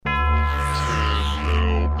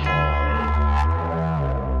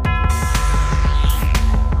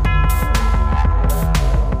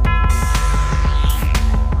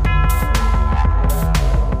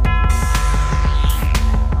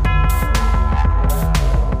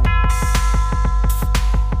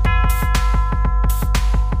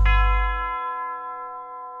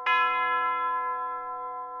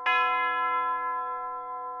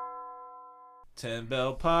10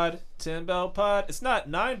 Bell Pod, 10 Bell Pod. It's not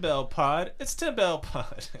 9 Bell Pod, it's 10 Bell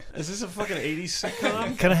Pod. Is this a fucking 80s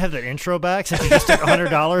sitcom? Can I have that intro back since you just took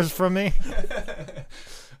 $100 from me?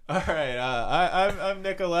 All right, I'm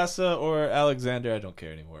Nicolessa or Alexander. I don't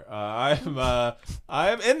care anymore. I'm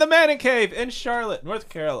in the Manning Cave in Charlotte, North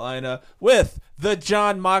Carolina, with the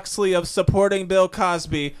John Moxley of supporting Bill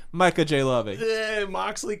Cosby, Micah J. Loving.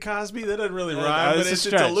 Moxley Cosby? That doesn't really rhyme, but it's just a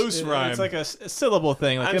stretch. loose rhyme. It's like a syllable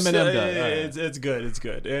thing, like Eminem does. It's good. It's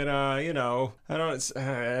good. And, you know, I was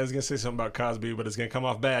going to say something about Cosby, but it's going to come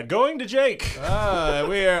off bad. Going to Jake.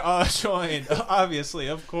 We are all joined, obviously,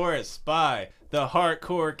 of course, by the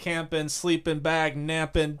hardcore camping, sleeping bag,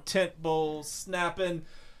 napping, tent bowl snapping,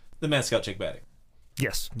 the Man Scout Jake Batting.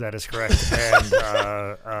 Yes, that is correct.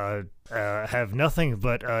 And have nothing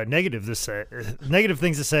but negative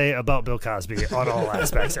things to say about Bill Cosby on all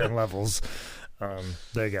aspects and levels.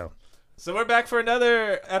 There you go. So we're back for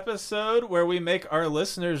another episode where we make our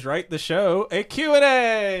listeners write the show a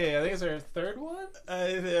Q&A. I think it's our third one.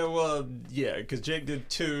 Well, yeah, because Jake did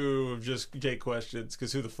 2 of just Jake questions,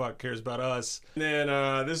 because who the fuck cares about us? And then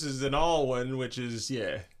this is an all one, which is,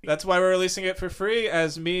 yeah. That's why we're releasing it for free,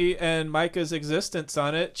 as me and Micah's existence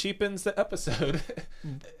on it cheapens the episode.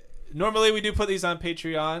 Normally we do put these on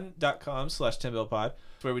patreon.com/10billpod,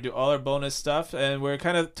 where we do all our bonus stuff, and we're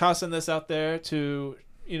kind of tossing this out there to,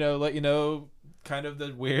 you know, let you know kind of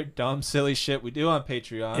the weird, dumb, silly shit we do on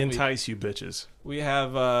Patreon. Entice you bitches. We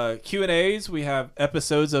have Q&As. We have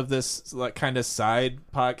episodes of this like kind of side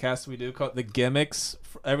podcast we do called The Gimmicks.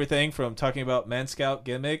 Everything from talking about Man Scout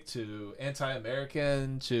gimmick to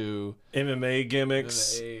anti-American to MMA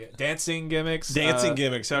gimmicks. Dancing gimmicks. Dancing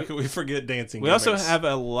gimmicks. How could we forget dancing gimmicks? gimmicks? We also have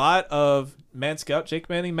a lot of Man Scout Jake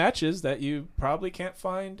Manning matches that you probably can't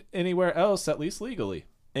find anywhere else, at least legally.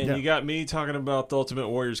 And you got me talking about the Ultimate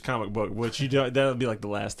Warriors comic book, which that would be like the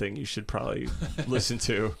last thing you should probably listen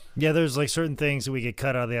to. Yeah, there's like certain things that we get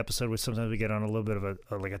cut out of the episode, which sometimes we get on a little bit of a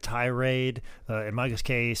tirade in Micah's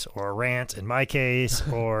case, or a rant in my case,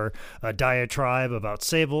 or a diatribe about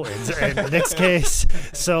Sable in Nick's case.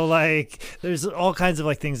 So like, there's all kinds of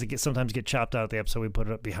like things that sometimes get chopped out of the episode. We put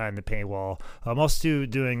it up behind the paywall. I'm also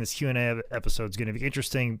doing this Q&A episode is going to be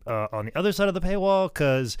interesting on the other side of the paywall,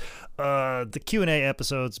 because the Q&A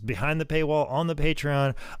episode behind the paywall on the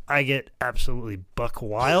Patreon, I get absolutely buck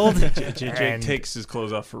wild. Jake takes his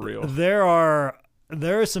clothes off for real. There are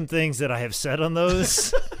some things that I have said on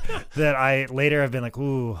those that I later have been like,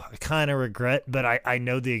 ooh, I kind of regret, but I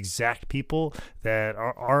know the exact people that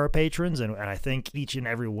are patrons, and I thank each and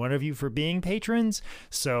every one of you for being patrons.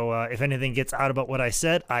 So if anything gets out about what I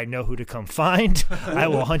said, I know who to come find. I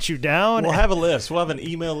will hunt you down. We'll have a list. We'll have an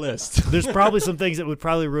email list. There's probably some things that would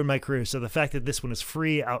probably ruin my career. So the fact that this one is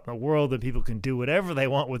free out in the world and people can do whatever they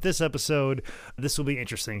want with this episode, this will be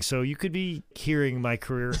interesting. So you could be hearing my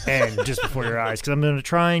career end just before your eyes, because I'm going to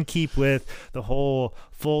try and keep with the whole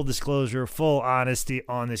full disclosure, full honesty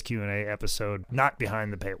on this Q&A episode, not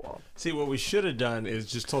behind the paywall. See, what we should have done is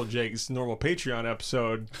just told Jake's normal Patreon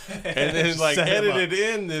episode, and then like edited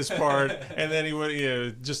in this part, and then he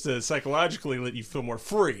would, just to psychologically let you feel more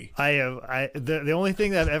free. The only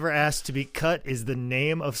thing that I've ever asked to be cut is the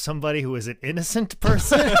name of somebody who is an innocent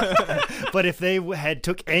person. But if they had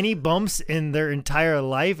took any bumps in their entire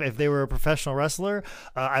life, if they were a professional wrestler,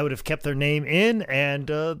 I would have kept their name in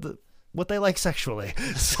and what they like sexually.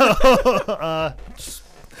 So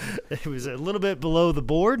it was a little bit below the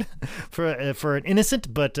board for an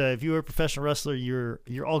innocent, but if you were a professional wrestler,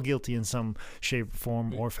 you're all guilty in some shape,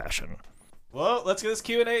 form, or fashion. Well, let's get this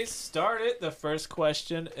Q&A started. The first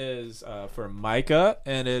question is for Micah,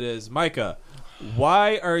 and it is, Micah,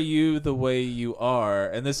 why are you the way you are?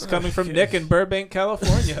 And this is coming from Nick in Burbank,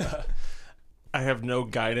 California. I have no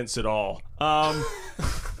guidance at all.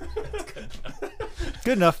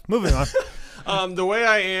 Good enough. Moving on. The way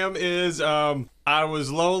I am is I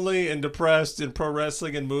was lonely and depressed, and pro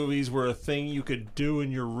wrestling and movies were a thing you could do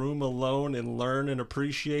in your room alone and learn and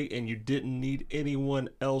appreciate, and you didn't need anyone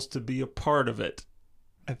else to be a part of it.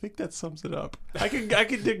 I think that sums it up. I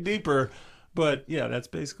could dig deeper, but yeah, that's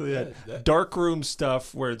basically it. Darkroom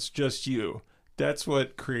stuff where it's just you. That's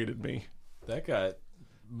what created me. That got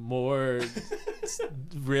more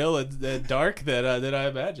real and dark than I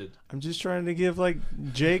imagined. I'm just trying to give like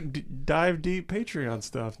Jake dive deep Patreon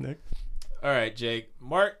stuff, Nick. All right, Jake.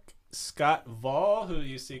 Mark Scott Vall, who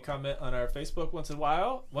you see comment on our Facebook once in a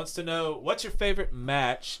while, wants to know, what's your favorite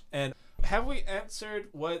match? And have we answered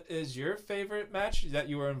what is your favorite match that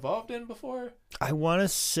you were involved in before? I want to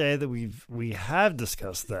say that we have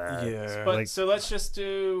discussed that. Yeah. But so let's just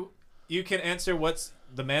do, you can answer what's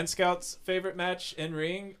the Man Scout's favorite match in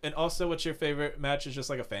ring, and also what's your favorite match is just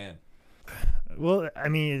like a fan. Well, I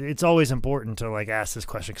mean, it's always important to like ask this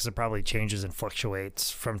question because it probably changes and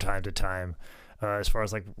fluctuates from time to time. As far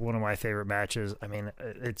as like one of my favorite matches, I mean,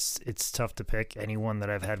 it's tough to pick. Any one that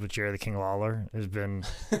I've had with Jerry the King Lawler has been.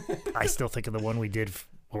 I still think of the one we did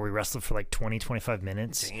where we wrestled for like 20, 25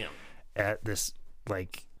 minutes at this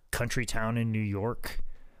like country town in New York.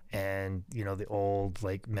 And, you know, the old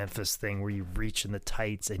like Memphis thing where you reach in the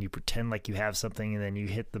tights and you pretend like you have something and then you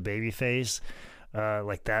hit the baby face.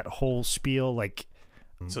 Like that whole spiel, like.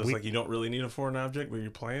 So it's like you don't really need a foreign object, but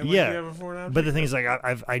you're playing like yeah, you have a foreign object? But the thing is, like,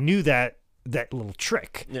 I knew that little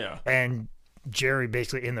trick. Yeah. And Jerry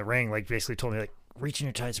basically in the ring, like, basically told me, like, reach in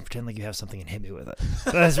your tights and pretend like you have something and hit me with it.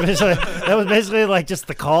 That was basically like just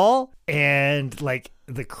the call, and like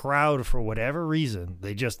the crowd for whatever reason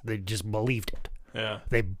they just believed it. Yeah,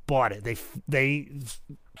 they bought it. They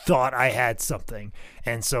thought I had something,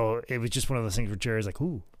 and so it was just one of those things where Jerry's like,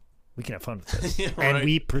 "Ooh, we can have fun with this," yeah, and right.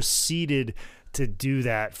 we proceeded to do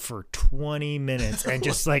that for 20 minutes, and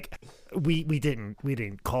just like we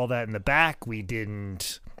didn't call that in the back. We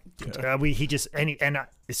didn't.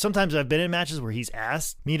 Sometimes I've been in matches where he's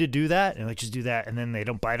asked me to do that and like just do that, and then they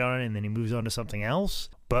don't bite on it, and then he moves on to something else.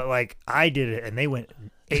 But like I did it, and they went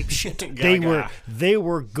ape shit. They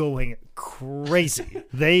were going crazy.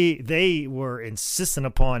 They were insistent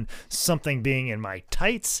upon something being in my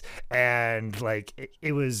tights, and like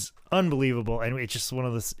it was unbelievable. And it's just one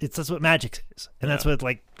of those. That's what magic is, and that's what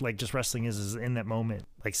like just wrestling is in that moment.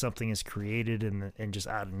 Like something is created, and just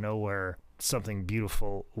out of nowhere, something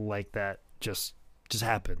beautiful like that just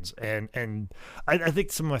happens. And I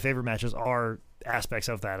think some of my favorite matches are aspects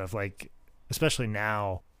of that, of like, especially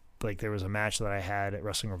now, like there was a match that I had at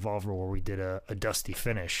Wrestling Revolver where we did a dusty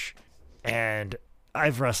finish, and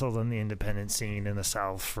I've wrestled in the independent scene in the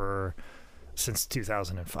South since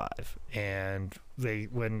 2005, and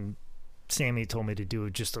when Sammy told me to do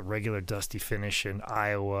just a regular dusty finish in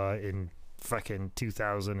Iowa in fucking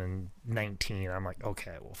 2019, I'm like,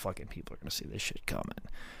 okay, well, fucking people are gonna see this shit coming.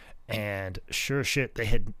 And sure shit, they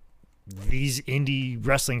had, these indie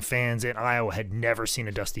wrestling fans in Iowa had never seen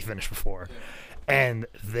a dusty finish before, and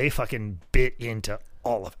they fucking bit into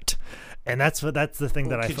all of it. And that's the thing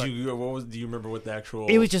that I thought. Do you remember what the actual?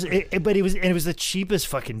 It was just, it was the cheapest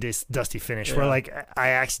fucking dusty finish where like I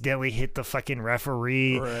accidentally hit the fucking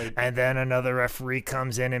referee, right. And then another referee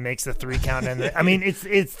comes in and makes the 3 count, and I mean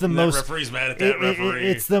it's the most. That referee's mad at that referee.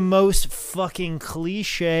 It's the most fucking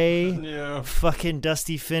cliche, fucking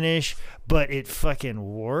dusty finish, but it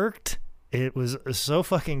fucking worked. It was so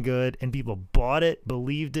fucking good, and people bought it,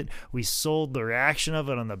 believed it. We sold the reaction of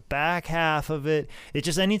it on the back half of it. It's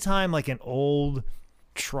just anytime like an old,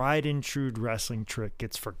 tried and true wrestling trick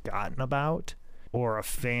gets forgotten about, or a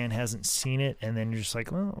fan hasn't seen it, and then you're just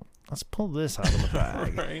like, well, let's pull this out of the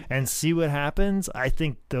bag right. and see what happens. I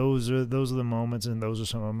think those are the moments, and those are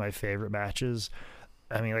some of my favorite matches.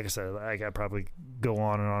 I mean, like I said, I could probably go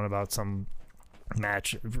on and on about some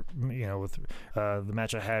match, you know, with the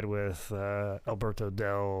match I had with Alberto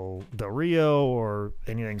Del Rio, or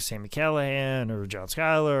anything Sami Callihan or John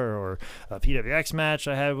Skyler, or a PWX match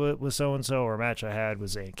I had with so-and-so, or a match I had with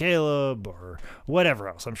Zane Caleb, or whatever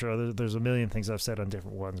else. I'm sure there's a million things I've said on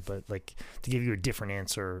different ones, but like to give you a different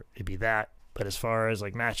answer, it'd be that. But as far as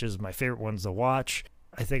like matches, my favorite ones to watch,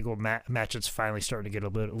 I think match that's finally starting to get a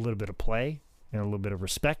little bit of play and a little bit of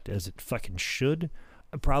respect, as it fucking should.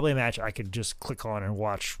 Probably a match I could just click on and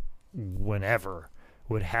watch whenever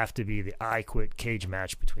would have to be the I Quit cage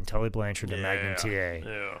match between Tully Blanchard and Magnum TA.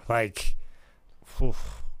 Yeah. Like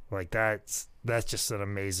that's just an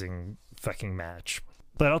amazing fucking match.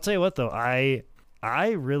 But I'll tell you what though, I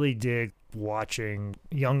really dig watching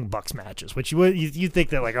Young Bucks matches, which you think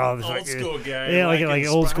that like, oh, this old school guy, yeah, like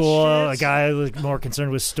old school, a shit. guy like more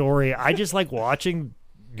concerned with story. I just like watching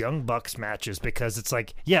Young Bucks matches because it's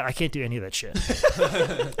like, yeah, I can't do any of that shit.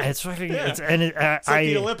 And it's fucking, it's like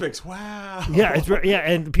the Olympics. Wow. Yeah,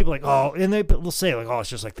 and people are like, oh, and they'll say like, oh, it's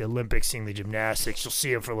just like the Olympics, seeing the gymnastics. You'll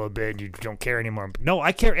see them for a little bit, and you don't care anymore. No,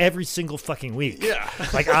 I care every single fucking week. Yeah.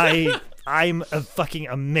 Like I'm fucking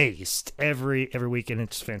amazed every week, and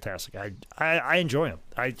it's fantastic. I enjoy them.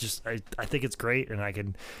 I think it's great,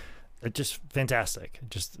 and it's just fantastic.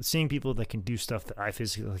 Just seeing people that can do stuff that I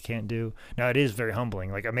physically can't do. Now, it is very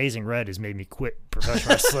humbling. Like, Amazing Red has made me quit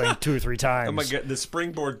professional wrestling 2 or 3 times. Oh my God, the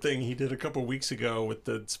springboard thing he did a couple weeks ago with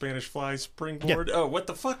the Spanish Fly springboard. Yeah. Oh, what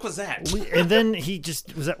the fuck was that? And then he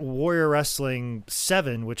just was at Warrior Wrestling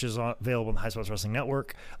 7, which is available on the High Spots Wrestling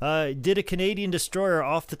Network. Did a Canadian Destroyer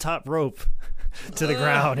off the top rope to the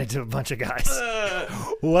ground into a bunch of guys.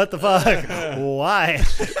 What the fuck? Why?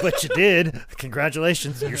 But you did.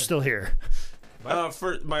 Congratulations. You're still here.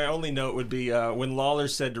 For my only note would be when Lawler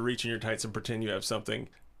said to reach in your tights and pretend you have something.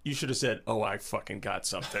 You should have said, "Oh, I fucking got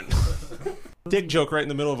something." Dick joke right in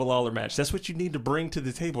the middle of a Lawler match. That's what you need to bring to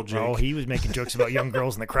the table, Jake. Oh, he was making jokes about young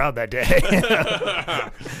girls in the crowd that day.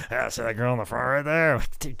 I saw that girl in the front right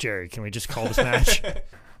there. Jerry, can we just call this match?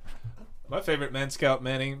 My favorite Man Scout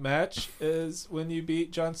Manning match is when you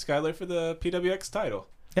beat John Skyler for the PWX title.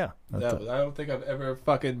 Yeah. I don't think I've ever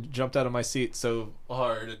fucking jumped out of my seat so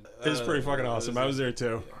hard. It was pretty fucking awesome. I was there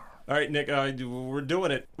too. Yeah. All right, Nick, we're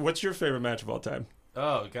doing it. What's your favorite match of all time?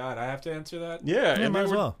 Oh, God, I have to answer that? Yeah, Yeah, might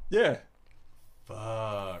as well. Yeah.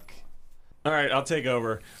 Fuck. All right, I'll take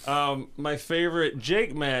over. My favorite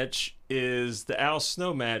Jake match is the Al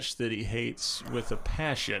Snow match that he hates with a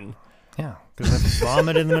passion. Yeah, because I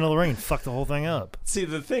vomited in the middle of the ring and fucked the whole thing up. See,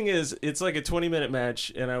 the thing is, it's like a 20-minute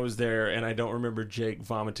match, and I was there, and I don't remember Jake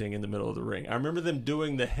vomiting in the middle of the ring. I remember them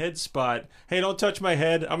doing the head spot. Hey, don't touch my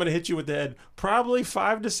head. I'm going to hit you with the head. Probably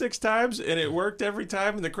 5 to 6 times, and it worked every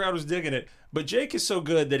time, and the crowd was digging it. But Jake is so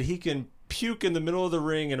good that he can puke in the middle of the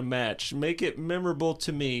ring in a match, make it memorable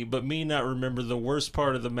to me, but me not remember the worst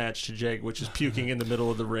part of the match to Jake, which is puking in the middle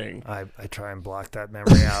of the ring. I try and block that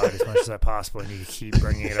memory out as much as I possible, and you keep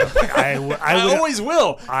bringing it up. Like, I always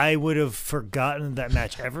will. I would have forgotten that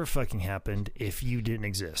match ever fucking happened if you didn't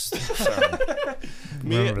exist. So,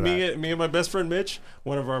 me and my best friend Mitch,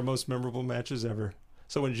 one of our most memorable matches ever.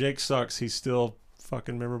 So when Jake sucks, he's still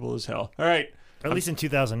fucking memorable as hell. All right. At least in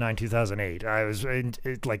 2009, 2008, I was in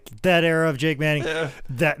like that era of Jake Manning. Yeah.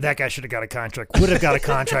 That guy should have got a contract. Would have got a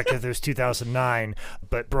contract if it was 2009,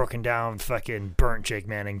 but broken down, fucking burnt Jake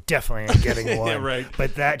Manning definitely ain't getting one. Yeah, right.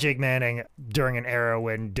 But that Jake Manning during an era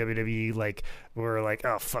when WWE were like,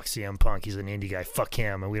 oh fuck CM Punk, he's an indie guy, fuck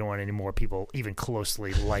him, and we don't want any more people even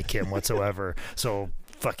closely like him whatsoever. So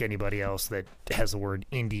fuck anybody else that has the word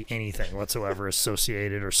indie anything whatsoever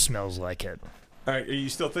associated or smells like it. All right, are you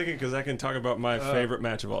still thinking? Because I can talk about my favorite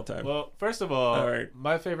match of all time. Well, first of all, right.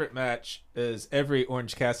 My favorite match is every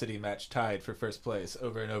Orange Cassidy match tied for first place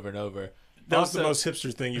over and over and over. That was the most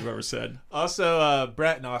hipster thing you've ever said. Also,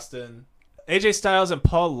 Bret and Austin. AJ Styles and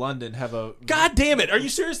Paul London have a... God damn it! Are you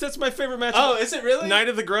serious? That's my favorite match. Oh, is it really? Night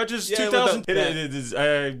of the Grudges, Yeah, 2000. with the- It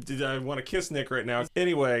is. I want to kiss Nick right now.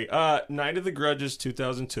 Anyway, Night of the Grudges,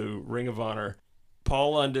 2002, Ring of Honor,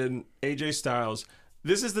 Paul London, AJ Styles.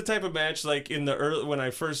 This is the type of match like in the early when I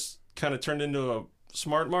first kind of turned into a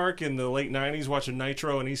smart mark in the late 90s watching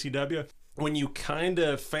Nitro and ECW. When you kind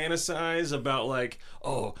of fantasize about like,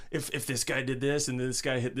 oh, if this guy did this and this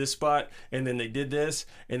guy hit this spot and then they did this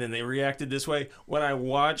and then they reacted this way. When I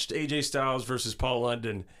watched AJ Styles versus Paul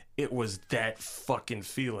London, it was that fucking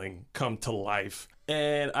feeling come to life.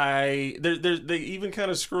 And they even kind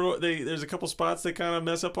of there's a couple spots they kind of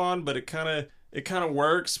mess up on, but it kind of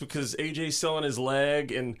works because AJ's selling his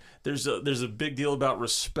leg, and there's a big deal about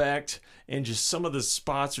respect, and just some of the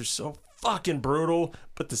spots are so fucking brutal,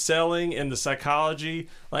 but the selling and the psychology,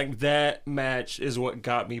 like that match is what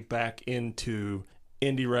got me back into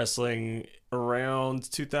indie wrestling around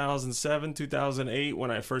 2007, 2008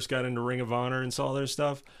 when I first got into Ring of Honor and saw their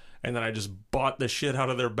stuff. And then I just bought the shit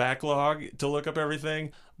out of their backlog to look up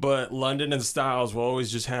everything. But London and Styles will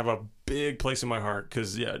always just have a big place in my heart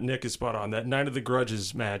because, yeah, Nick is spot on. That Night of the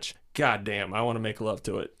Grudges match, goddamn, I want to make love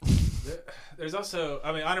to it. There's also,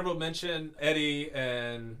 honorable mention, Eddie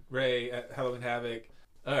and Ray at Halloween Havoc.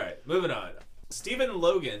 All right, moving on. Stephen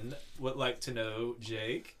Logan would like to know,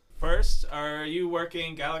 Jake, first, are you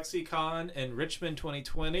working GalaxyCon in Richmond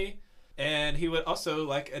 2020? And he would also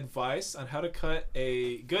like advice on how to cut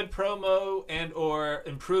a good promo and or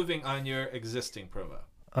improving on your existing promo.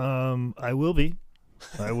 I will be.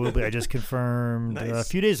 I just confirmed Nice. a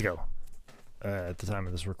few days ago at the time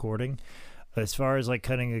of this recording. As far as like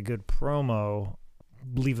cutting a good promo,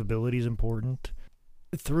 believability is important.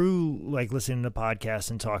 Through like listening to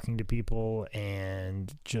podcasts and talking to people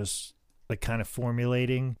and just like kind of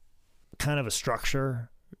formulating kind of a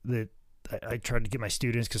structure that I tried to get my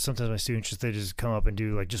students, because sometimes my students they just come up and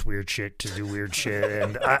do like just weird shit to do weird shit,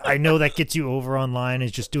 and I know that gets you over online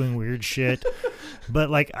is just doing weird shit, but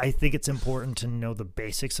like I think it's important to know the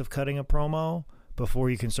basics of cutting a promo before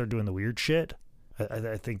you can start doing the weird shit.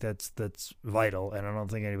 I think that's vital, and I don't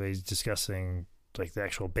think anybody's discussing like the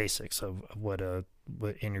actual basics of what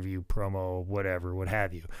interview, promo, whatever, what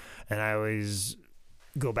have you. And I always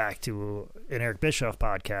go back to an Eric Bischoff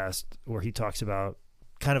podcast where he talks about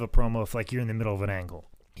kind of a promo if like you're in the middle of an angle.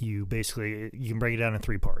 You can break it down in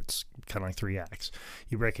 3 parts, kind of like 3 acts.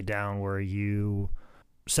 You break it down where you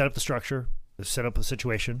set up the structure, set up the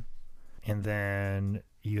situation, and then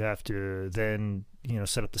you have to then,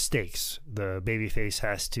 set up the stakes. The babyface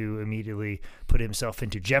has to immediately put himself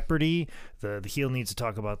into jeopardy. The heel needs to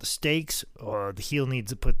talk about the stakes, or the heel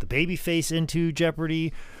needs to put the babyface into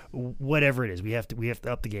jeopardy. Whatever it is, we have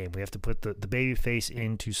to up the game. We have to put the babyface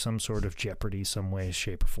into some sort of jeopardy, some way,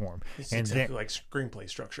 shape, or form. It's exactly like screenplay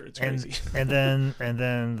structure. It's crazy. And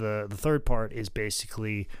then the third part is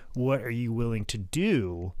basically, what are you willing to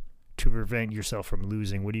do to prevent yourself from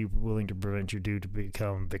losing? What are you willing to prevent you do to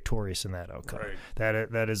become victorious in that outcome?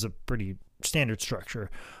 Right. That is a pretty standard structure.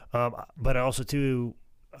 But also too,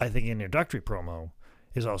 I think an introductory promo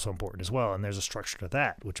is also important as well. And there's a structure to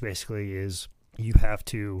that, which basically is you have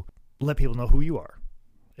to let people know who you are.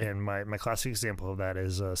 And my classic example of that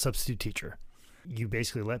is a substitute teacher. You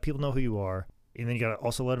basically let people know who you are, and then you got to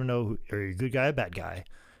also let them know are you a good guy, a bad guy.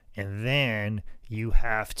 And then you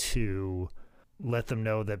have to let them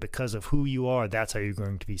know that because of who you are, that's how you're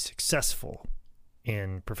going to be successful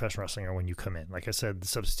in professional wrestling or when you come in. Like I said, the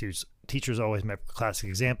substitutes teacher's always my classic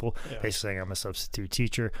example. Yeah. Basically saying I'm a substitute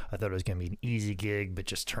teacher. I thought it was going to be an easy gig, but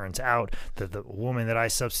just turns out that the woman that I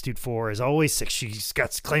substitute for is always sick.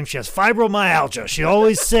 Claims she has fibromyalgia. She's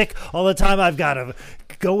always sick all the time. I've got to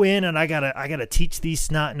go in and I gotta teach these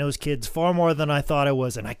snot-nosed kids far more than I thought I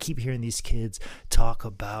was. And I keep hearing these kids talk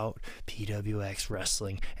about PWX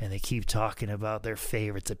wrestling, and they keep talking about their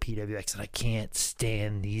favorites at PWX, and I can't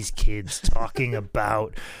stand these kids talking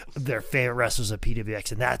about their favorite wrestlers at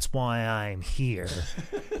PWX, and that's why I'm here.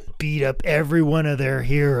 Beat up every one of their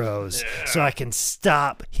heroes so I can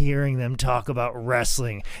stop hearing them talk about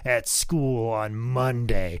wrestling at school on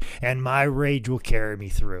Monday, and my rage will carry me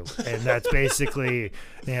through. And that's basically,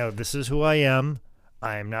 this is who I am.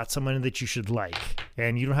 I am not someone that you should like.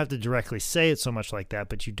 And you don't have to directly say it so much like that,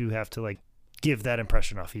 but you do have to give that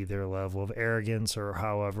impression off, either a level of arrogance or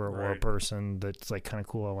however, or a person that's kind of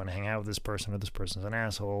cool. I want to hang out with this person, or this person's an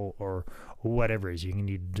asshole, or whatever it is. You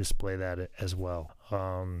need to display that as well.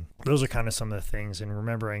 Those are kind of some of the things, and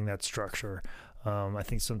remembering that structure. I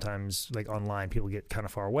think sometimes online people get kind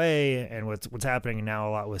of far away, and what's happening now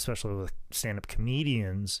a lot, especially with stand-up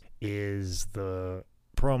comedians, is the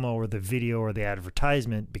promo or the video or the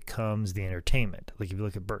advertisement becomes the entertainment. If you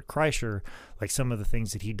look at Bert Kreischer, some of the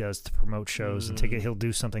things that he does to promote shows and he'll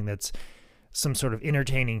do something that's some sort of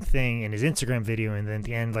entertaining thing in his Instagram video, and then at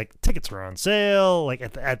the end, tickets are on sale,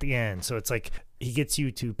 at the end. So it's he gets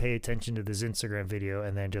you to pay attention to this Instagram video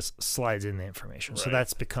and then just slides in the information. Right. So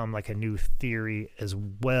that's become a new theory as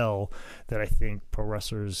well that I think pro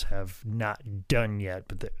wrestlers have not done yet,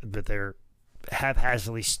 but they're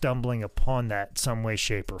haphazardly stumbling upon that some way,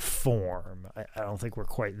 shape, or form. I don't think we're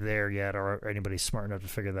quite there yet, or anybody's smart enough to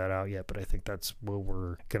figure that out yet, but I think that's where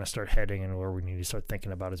we're going to start heading, and where we need to start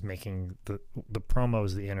thinking about is making the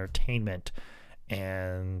promos the entertainment,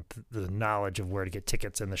 and the knowledge of where to get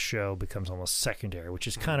tickets in the show becomes almost secondary, which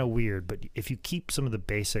is kind of weird. But if you keep some of the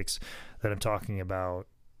basics that I'm talking about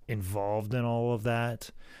involved in all of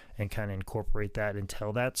that, and kind of incorporate that and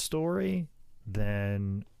tell that story,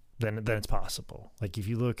 then it's possible. If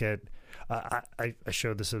you look at, I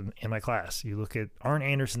showed this in my class. You look at Arn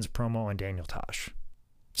Anderson's promo on Daniel Tosh.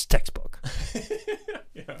 It's textbook.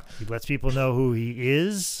 Yeah. He lets people know who he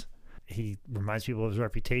is. He reminds people of his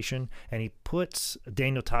reputation, and he puts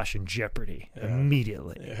Daniel Tosh in jeopardy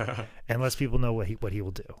immediately, and lets people know what he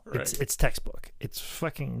will do. Right. It's textbook. It's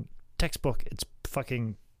fucking textbook. It's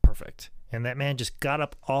fucking perfect. And that man just got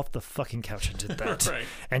up off the fucking couch and did that. Right.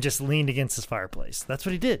 And just leaned against his fireplace. That's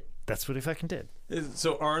what he did. That's what he fucking did.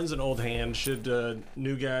 So Arn's an old hand. Should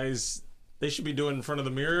new guys, they should be doing in front of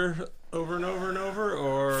the mirror over and over and over,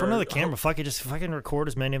 or in front of the camera? Just fucking record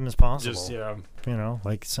as many of them as possible. Just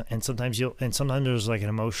and sometimes there's an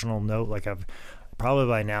emotional note. I've probably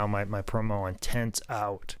by now my promo on Tense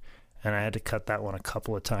out, and I had to cut that one a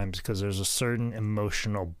couple of times because there's a certain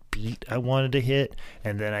emotional beat I wanted to hit,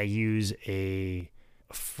 and then I use a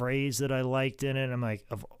phrase that I liked in it. I'm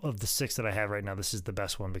of the 6 that I have right now, this is the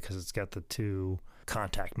best one because it's got the 2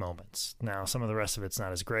 contact moments. Now, some of the rest of it's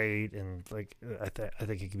not as great, and I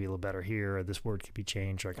think it could be a little better here, or this word could be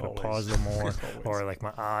changed, or I could have paused a little more, or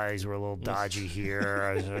my eyes were a little dodgy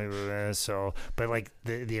here. So, but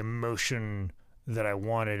the emotion that I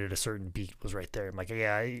wanted at a certain beat was right there. I'm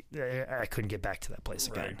I couldn't get back to that place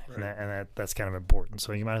again. Right. And that's kind of important.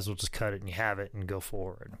 So you might as well just cut it and you have it and go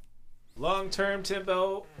forward. Long-term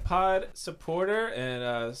Timbo Pod supporter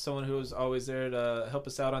and someone who is always there to help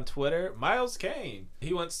us out on Twitter, Miles Kane.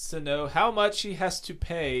 He wants to know how much he has to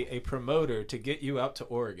pay a promoter to get you out to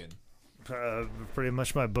Oregon. Pretty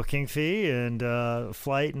much my booking fee and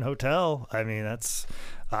flight and hotel. I mean,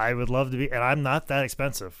 I would love to be, and I'm not that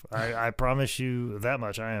expensive. I promise you that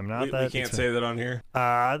much. I am not We that. can't say that on here.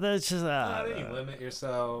 That's just. How do you limit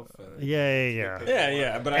yourself? Yeah.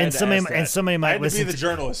 Yeah. But I had And to somebody ask that. and somebody I might had to listen be the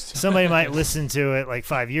journalist. Somebody might listen to it like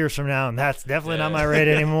 5 years from now, and that's definitely not my rate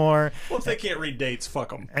anymore. Well, if they can't read dates, fuck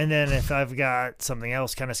them. And then if I've got something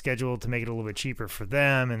else kind of scheduled to make it a little bit cheaper for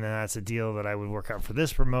them, and then that's a deal that I would work out for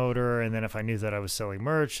this promoter. And then if I knew that I was selling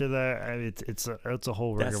merch to that, it's a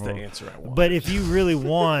whole That's the rigmarole. answer I want. But if you really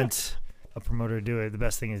want a promoter to do it, the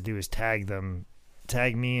best thing to do is tag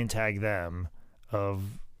me and tag them of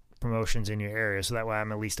promotions in your area, so that way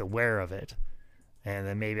I'm at least aware of it, and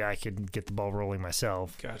then maybe I could get the ball rolling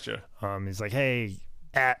myself. Gotcha. He's like, hey,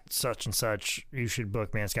 at such and such, you should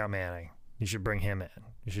book Man Scout Manning. You should bring him in.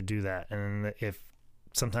 You should do that. And if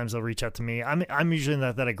sometimes they'll reach out to me, I'm usually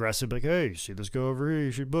not that aggressive. Like, hey, you see this go over here?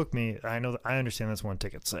 You should book me. I understand that's one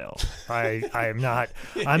ticket sale. I'm not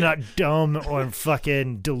dumb or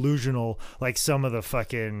fucking delusional like some of the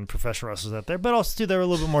fucking professional wrestlers out there. But also too, they're a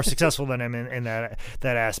little bit more successful than him in that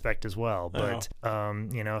aspect as well. But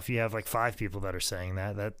if you have like 5 people that are saying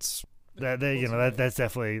that's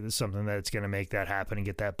definitely something that's going to make that happen and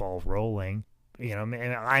get that ball rolling.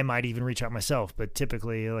 And I might even reach out myself, but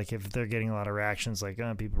typically, like, if they're getting a lot of reactions, like,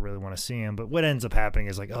 people really want to see him. But what ends up happening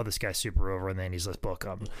is like, oh, this guy's super over, and then let's book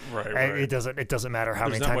him. Right. It doesn't matter how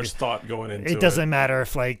There's many not times. much thought going into it. It doesn't matter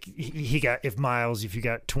if like if you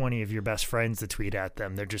got 20 of your best friends to tweet at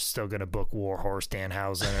them, they're just still gonna book Warhorse,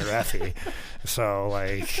 Danhausen, or Effie. So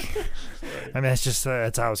like, I mean, it's just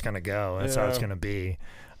that's how it's gonna go. That's how it's gonna be.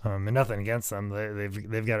 And nothing against them.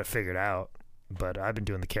 They've got it figured out. But I've been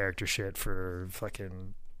doing the character shit for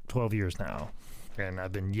fucking 12 years now. And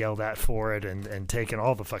I've been yelled at for it and taken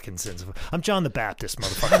all the fucking sins. I'm John the Baptist,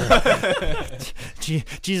 motherfucker.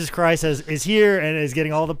 Jesus Christ is here and is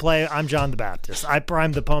getting all the play. I'm John the Baptist. I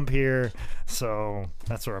primed the pump here. So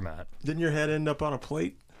that's where I'm at. Didn't your head end up on a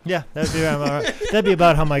plate? Yeah, that'd be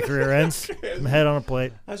about how my career ends. My head on a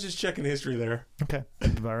plate. I was just checking history there. Okay,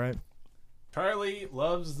 that'd be about right. Charlie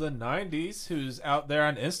loves the 90s, who's out there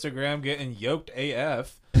on Instagram getting yoked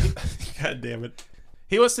AF. God damn it.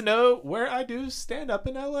 He wants to know where I do stand up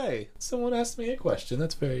in LA. Someone asked me a question.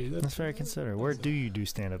 That's very considerate. Where do you do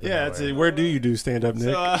stand up? Yeah, where do you do stand up,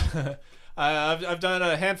 Nick? So, I've done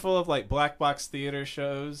a handful of like black box theater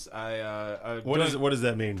shows. What does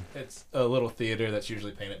that mean? It's a little theater that's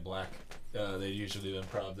usually painted black. They usually do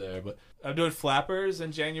improv there, but I'm doing Flappers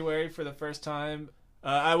in January for the first time.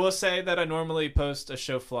 I will say that I normally post a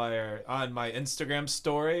show flyer on my Instagram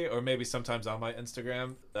story, or maybe sometimes on my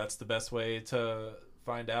Instagram. That's the best way to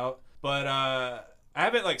find out. But I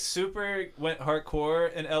haven't like super went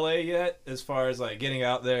hardcore in LA yet, as far as like getting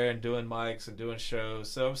out there and doing mics and doing shows.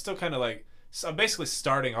 So I'm still kind of like, I'm basically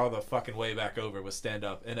starting all the fucking way back over with stand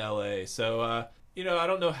up in LA. So I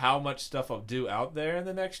don't know how much stuff I'll do out there in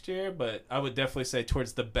the next year, but I would definitely say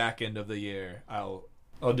towards the back end of the year, I'll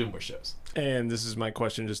do more shows. And this is my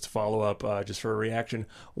question just to follow up, just for a reaction.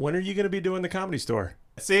 When are you going to be doing the Comedy Store?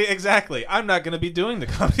 See, exactly. I'm not going to be doing the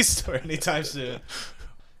Comedy Store anytime soon.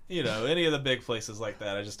 Any of the big places like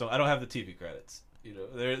that. I don't have the TV credits.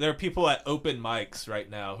 There are people at open mics right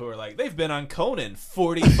now who are like, they've been on Conan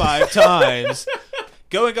 45 times,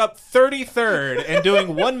 going up 33rd and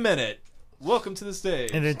doing 1 minute. Welcome to the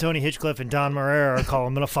stage. And then Tony Hitchcliffe and Don Marrero are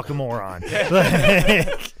calling him a fucking moron.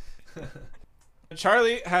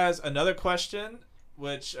 Charlie has another question,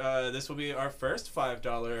 which this will be our first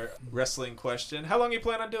 $5 wrestling question. How long do you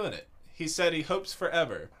plan on doing it? He said he hopes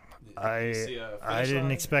forever. I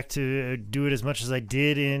didn't expect to do it as much as I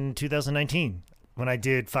did in 2019 when I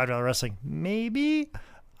did $5 wrestling. Maybe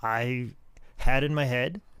I had in my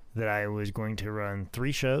head that I was going to run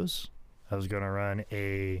 3 shows. I was going to run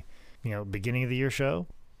a beginning of the year show,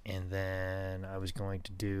 and then I was going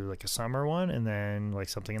to do like a summer one, and then like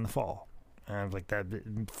something in the fall. Like that,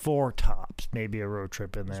 4 tops, maybe a road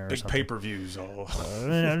trip in there. Big pay-per-views, all.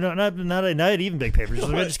 No, not even big pay-per-views.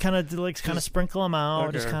 Just kind of sprinkle them out.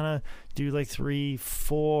 Okay. Just kind of do like 3,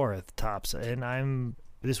 4 tops, and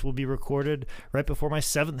this will be recorded right before my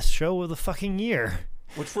 7th show of the fucking year.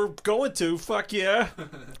 Which we're going to, fuck yeah.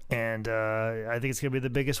 And I think it's going to be the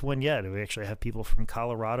biggest one yet. We actually have people from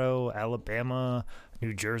Colorado, Alabama,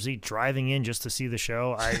 New Jersey driving in just to see the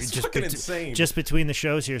show. It's fucking insane. Just between the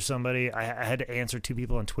shows here, I had to answer 2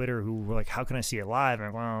 people on Twitter who were like, how can I see it live? And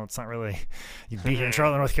I'm like, well, it's not really, you'd be here in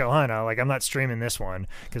Charlotte, North Carolina. Like, I'm not streaming this one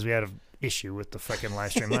because we had an issue with the fucking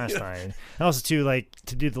live stream last night. And also too, like,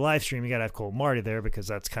 to do the live stream, you got to have Colt Marty there because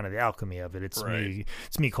that's kind of the alchemy of it.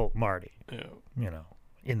 It's me, Colt Marty. Yeah.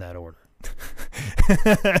 In that order.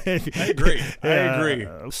 I agree.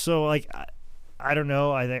 So like, I don't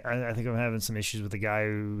know. I think I'm having some issues with the guy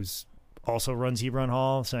who's also runs Hebron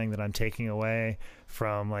Hall, saying that I'm taking away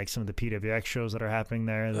from like some of the PWX shows that are happening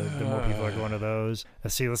there. The more people are going to those.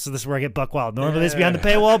 See, this is where I get buck wild. Normally it's behind the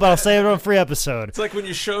paywall, but I'll say it on a free episode. It's like when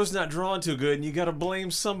your show's not drawn too good and you got to blame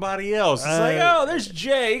somebody else. It's like, oh, there's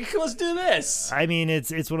Jake. Let's do this. I mean,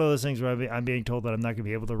 it's one of those things where I'm being told that I'm not going to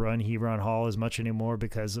be able to run Hebron Hall as much anymore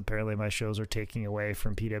because apparently my shows are taking away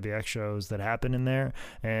from PWX shows that happen in there,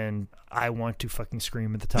 and I want to fucking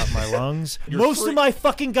scream at the top of my lungs. Most of my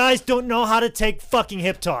fucking guys don't know how to take fucking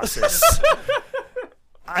hip tosses.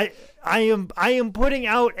 I am putting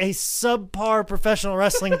out a subpar professional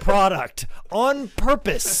wrestling product on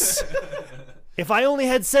purpose. If I only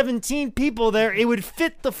had 17 people there, it would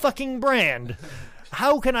fit the fucking brand.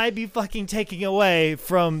 How can I be fucking taking away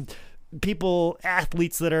from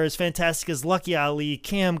athletes that are as fantastic as Lucky Ali,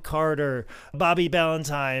 Cam Carter, Bobby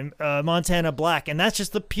Ballantyne, Montana Black, and that's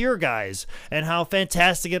just the pure guys, and how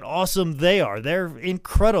fantastic and awesome they are. They're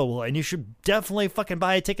incredible, and you should definitely fucking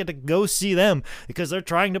buy a ticket to go see them because they're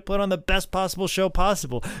trying to put on the best possible show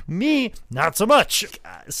possible. Me, not so much.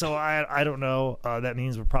 So I don't know. That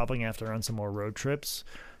means we're probably going to have to run some more road trips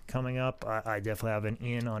coming up. I definitely have an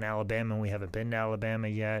in on Alabama, and we haven't been to Alabama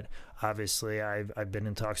yet. Obviously, I've been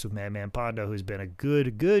in talks with Madman Pondo, who's been a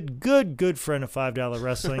good friend of $5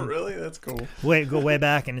 Wrestling. Really? That's cool. Go way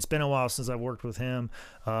back, and it's been a while since I've worked with him.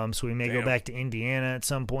 So we may go back to Indiana at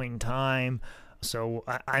some point in time. So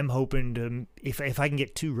I'm hoping to, if I can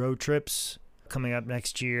get 2 road trips coming up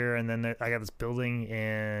next year, and then I got this building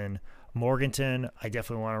in Morganton. I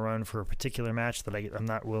definitely want to run for a particular match that I'm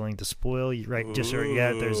not willing to spoil just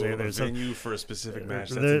yet. There's a venue for a specific match.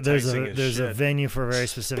 There's a venue for a very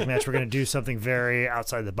specific match. We're going to do something very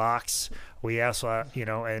outside the box. We also,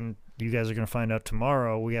 and you guys are going to find out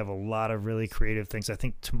tomorrow, we have a lot of really creative things. I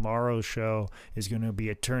think tomorrow's show is going to be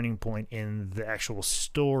a turning point in the actual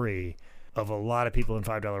story of a lot of people in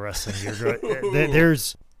 $5 wrestling.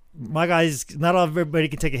 There's my guys, not everybody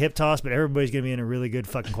can take a hip toss, but everybody's going to be in a really good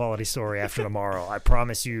fucking quality story after tomorrow. I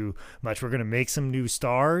promise you much. We're going to make some new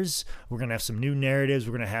stars. We're going to have some new narratives.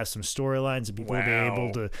 We're going to have some storylines that people will be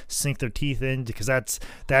able to sink their teeth in, because that's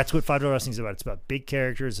what $5 wrestling is about. It's about big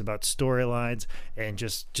characters, it's about storylines, and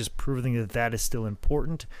just proving that is still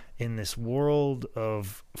important in this world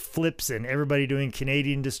of flips and everybody doing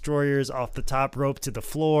Canadian destroyers off the top rope to the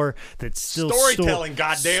floor. That's still storytelling.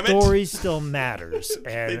 Goddammit, story still matters,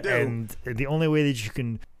 and the only way that you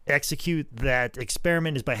can execute that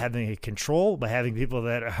experiment is by having a control, by having people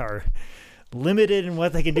that are limited in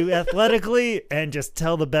what they can do athletically and just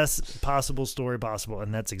tell the best possible story possible.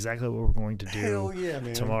 And that's exactly what we're going to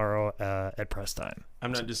do tomorrow at press time.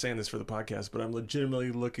 I'm not just saying this for the podcast, but I'm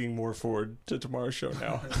legitimately looking more forward to tomorrow's show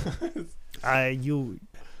now. You'll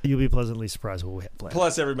be pleasantly surprised what we have planned.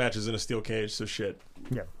 Plus, every match is in a steel cage, so shit.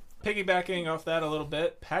 Yeah. Piggybacking off that a little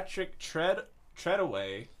bit, Patrick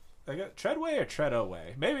Treadaway. I got Treadway or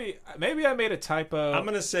Treadaway? Maybe I made a typo. I'm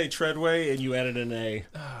gonna say Treadway, and you added an A.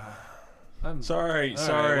 I'm sorry.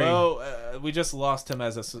 Right, well, we just lost him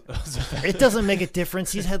as a It doesn't make a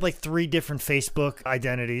difference. He's had like 3 different Facebook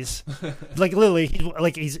identities. Like literally,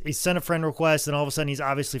 he's sent a friend request, and all of a sudden he's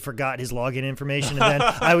obviously forgot his login information. And then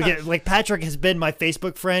I would get like, Patrick has been my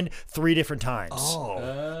Facebook friend 3 different times.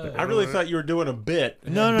 Oh, I really thought you were doing a bit.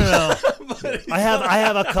 No. I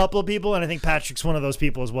have a couple of people, and I think Patrick's one of those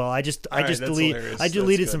people as well. I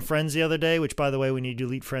deleted some friends the other day, which, by the way, when you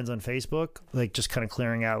delete friends on Facebook, like just kind of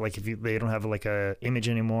clearing out, like if they don't have like a image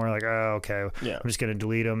anymore, like, oh, okay, I'm just gonna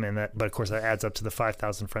delete them, but of course that adds up to the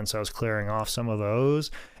 5,000 friends. So I was clearing off some of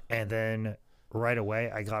those, and then right away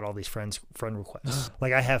I got all these friend requests.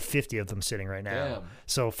 Like I have 50 of them sitting right now. Damn.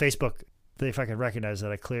 So Facebook, if I could recognize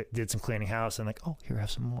that I did some cleaning house, and like, oh, here, have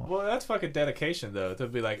some more. Well, that's fucking dedication, though, to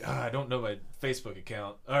be like, I don't know my Facebook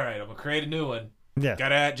account. All right, I'm gonna create a new one. Yeah,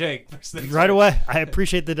 gotta add Jake right away. I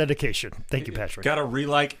appreciate the dedication. Thank you, Patrick. Gotta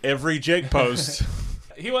re-like every Jake post.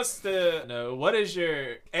 He wants to know, what is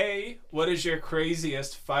your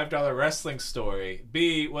craziest $5 wrestling story?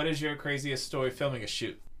 B, what is your craziest story filming a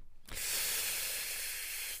shoot?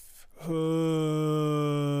 Those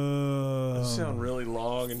sound really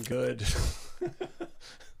long and good.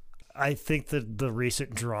 I think that the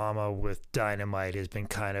recent drama with Dynamite has been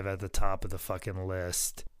kind of at the top of the fucking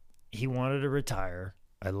list. He wanted to retire.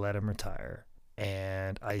 I let him retire.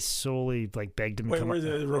 And I solely begged him to come. Wait,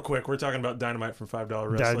 real quick. We're talking about Dynamite from $5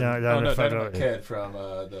 Wrestling. Dynamite Kid from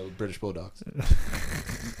the British Bulldogs.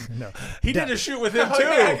 No, he did a shoot with him too.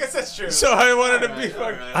 Yeah, I guess that's true. So I wanted to be.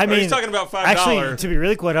 I mean, he's talking about $5. Actually, to be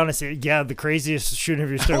really quite honest, the craziest shoot of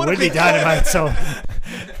your story would be Dynamite. So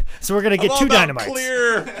So we're gonna get I'm all two about Dynamites.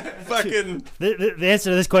 Clear, fucking. The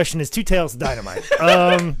answer to this question is two tails of Dynamite.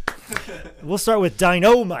 We'll start with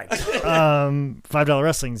Dynamite. $5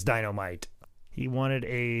 Wrestling's Dynamite. He wanted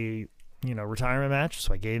a retirement match,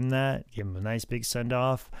 so I gave him that. Gave him a nice big send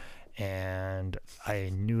off, and I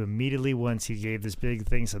knew immediately once he gave this big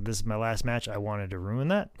thing, said this is my last match. I wanted to ruin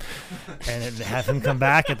that and have him come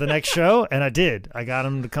back at the next show, and I did. I got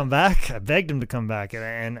him to come back. I begged him to come back,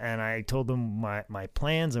 and I told him my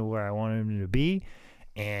plans and where I wanted him to be,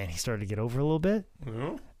 and he started to get over a little bit.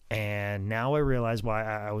 Mm-hmm. And now I realize why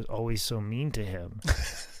I was always so mean to him.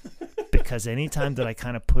 Because anytime that I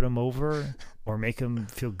kind of put him over or make him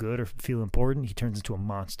feel good or feel important, he turns into a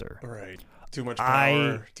monster. Right. Too much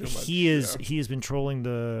power. He has been trolling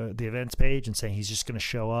the events page and saying he's just going to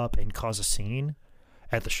show up and cause a scene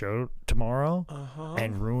at the show tomorrow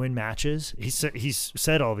and ruin matches. He's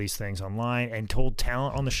said all these things online and told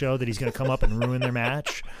talent on the show that he's going to come up and ruin their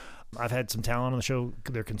match. I've had some talent on the show,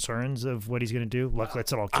 their concerns of what he's going to do. Luckily,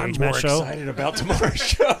 it's an all cage match show. I'm more excited about tomorrow's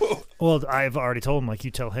show. Well, I've already told him, like, you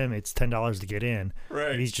tell him it's $10 to get in.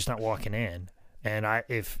 Right. He's just not walking in. And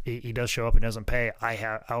if he does show up and doesn't pay,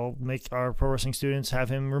 I'll make our pro wrestling students have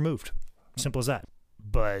him removed. Simple as that.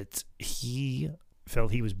 But he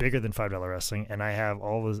felt he was bigger than $5 Wrestling, and I have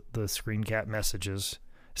all the screen cap messages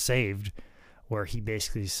saved where he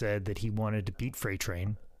basically said that he wanted to beat Freight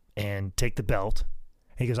Train and take the belt.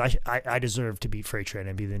 He goes, I deserve to beat Freight Train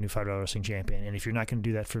and be the new $5 Wrestling champion. And if you're not going to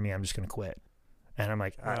do that for me, I'm just going to quit. And I'm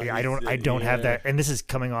like, I don't have that. And this is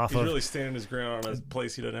coming off He's really standing his ground on a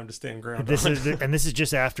place he doesn't have to stand ground on. And this is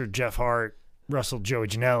just after Jeff Hart wrestled Joey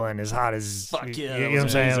Janela and as hot as fuck yeah, you know what I'm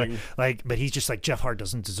saying? Like, but he's just like, Jeff Hart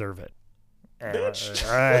doesn't deserve it.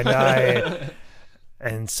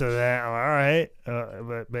 And so that, all right,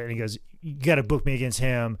 but he goes, you got to book me against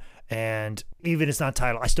him, and even if it's not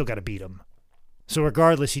title, I still got to beat him. So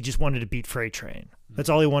regardless, he just wanted to beat Freight Train. That's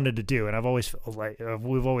all he wanted to do. And I've always felt like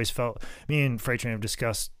we've always felt, me and Freight Train have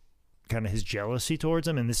discussed kind of his jealousy towards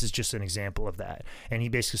him, and this is just an example of that. And he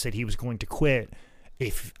basically said he was going to quit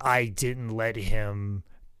if I didn't let him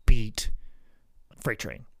beat Freight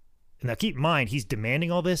Train. Now keep in mind, he's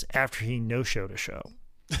demanding all this after he no-showed a show.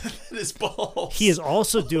 His balls. He is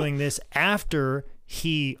also doing this after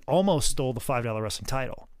he almost stole the $5 Wrestling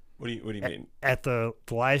title. What do you mean? At the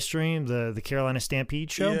live stream, the Carolina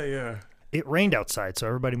Stampede show? Yeah. It rained outside, so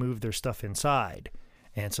everybody moved their stuff inside.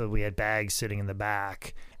 And so we had bags sitting in the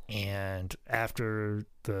back. And after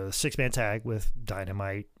the 6-man tag with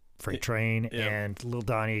Dynamite, Freight Train, and Lil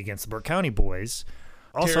Donnie against the Burke County Boys.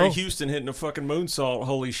 Also, Terry Houston hitting a fucking moonsault,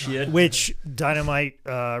 holy shit. Which Dynamite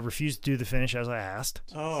refused to do the finish as I asked.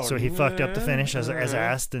 Oh, so he fucked up the finish as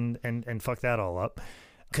asked and fucked that all up.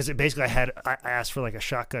 Because basically I asked for like a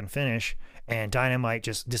shotgun finish, and Dynamite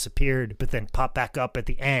just disappeared, but then popped back up at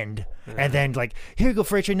the end. And then like, here you go,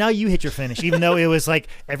 Freight Train, now you hit your finish. Even though it was like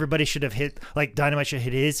everybody should have hit, like Dynamite should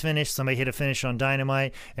hit his finish, somebody hit a finish on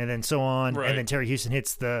Dynamite, and then so on. Right. And then Terry Houston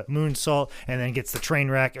hits the moonsault, and then gets the train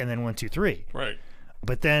wreck, and then 1, 2, 3. Right.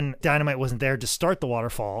 But then Dynamite wasn't there to start the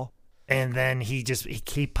waterfall. And then he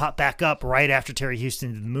popped back up right after Terry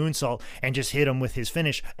Houston did the moonsault and just hit him with his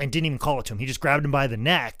finish and didn't even call it to him. He just grabbed him by the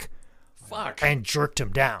neck and jerked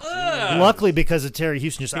him down. Luckily, because of Terry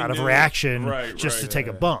Houston just out of reaction to take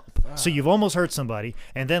a bump. So you've almost hurt somebody.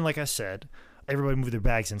 And then, like I said, everybody moved their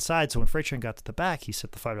bags inside. So when Freight Train got to the back, he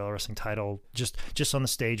set the $5 Wrestling title just on the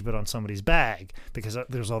stage, but on somebody's bag, because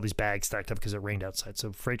there's all these bags stacked up because it rained outside.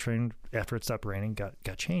 So Freight Train, after it stopped raining, got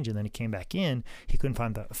changed, and then he came back in. He couldn't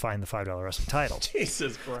find the $5 Wrestling title.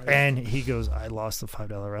 Jesus Christ! And he goes, "I lost the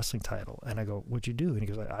 $5 Wrestling title." And I go, "What'd you do?" And he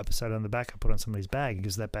goes, "I set it on the back. I put it on somebody's bag." He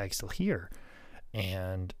goes, "That bag's still here."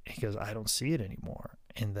 And he goes, "I don't see it anymore."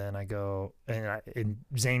 And then I go, and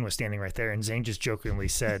Zane was standing right there, and Zane just jokingly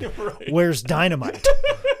said, "Where's Dynamite?"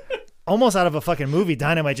 Almost out of a fucking movie,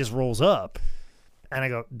 Dynamite just rolls up. And I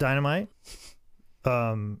go, "Dynamite?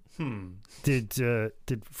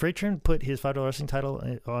 Did Freight Train put his $5 Wrestling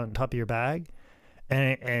title on top of your bag?"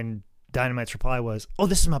 And Dynamite's reply was, "Oh,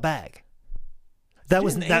 this is my bag." That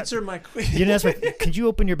was answer my question. You didn't ask me, could you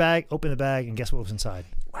open your bag? Open the bag, and guess what was inside?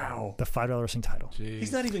 Wow. The $5 Wrestling title. Jeez.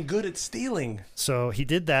 He's not even good at stealing. So he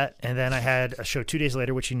did that, and then I had a show 2 days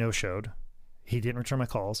later, which he no-showed. He didn't return my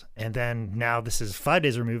calls. And then now this is 5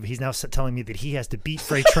 days removed. He's now telling me that he has to beat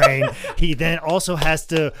Freight Train. He then also has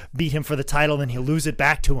to beat him for the title, then he'll lose it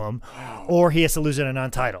back to him. Wow. Or he has to lose it in a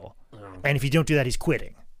non-title. Wow. And if you don't do that, he's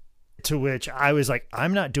quitting. To which I was like,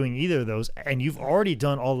 I'm not doing either of those, and you've already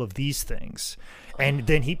done all of these things. And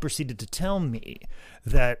then he proceeded to tell me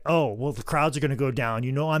that, oh, well, the crowds are going to go down.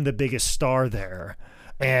 You know I'm the biggest star there.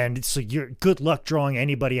 And so you're good luck drawing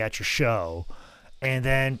anybody at your show. and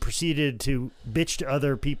then proceeded to bitch to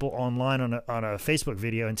other people online on a Facebook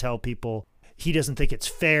video and tell people he doesn't think it's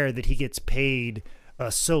fair that he gets paid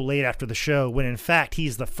so late after the show, when in fact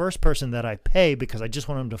he's the first person that I pay because I just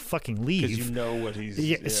want him to fucking leave. Because you know what he's...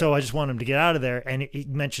 Yeah, so I just want him to get out of there. And he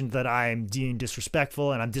mentioned that I'm being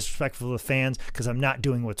disrespectful, and I'm disrespectful to the fans because I'm not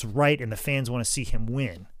doing what's right, and the fans want to see him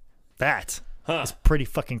win. That is pretty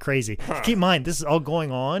fucking crazy. Keep in mind, this is all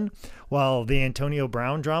going on while the Antonio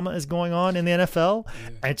Brown drama is going on in the NFL,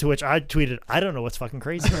 and to which I tweeted, I don't know what's fucking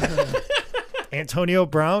crazy. Antonio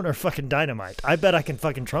Brown or fucking Dynamite? I bet I can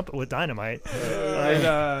fucking trumpet with Dynamite.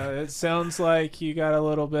 It sounds like you got a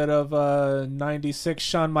little bit of 96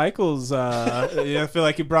 Shawn Michaels. I feel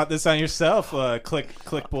like you brought this on yourself,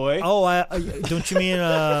 click boy. Oh, don't you mean...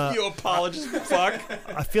 you apologist fuck.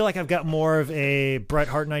 I feel like I've got more of a Bret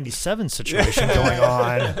Hart 97 situation going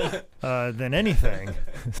on than anything.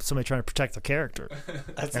 Somebody trying to protect the character.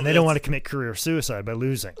 And they don't want to commit career suicide by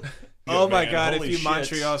losing. Oh my man, God! If holy you shit.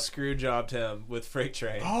 Montreal screw jobbed him with Freight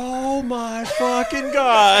Train. Oh my fucking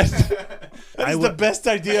God. That's the best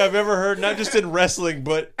idea I've ever heard, not just in wrestling,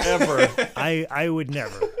 but ever. I would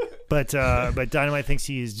never. But Dynamite thinks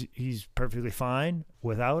he's perfectly fine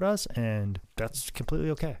without us, and that's completely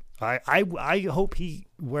okay. I hope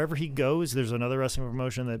wherever he goes, there's another wrestling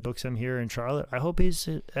promotion that books him here in Charlotte. I hope he's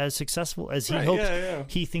as successful as he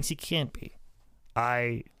hopes he thinks he can be.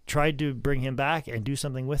 I tried to bring him back and do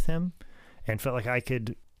something with him, and felt like I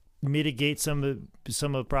could mitigate some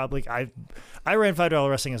of probably. I ran $5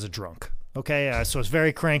 wrestling as a drunk. Okay, so I was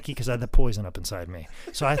very cranky because I had the poison up inside me.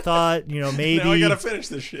 So I thought, maybe now I gotta finish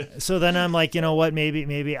this shit. So then I'm like, you know what?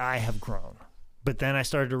 Maybe I have grown. But then I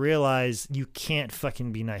started to realize you can't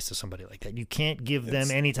fucking be nice to somebody like that. You can't give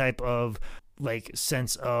them any type of like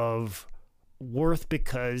sense of worth,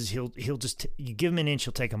 because he'll just you give him an inch,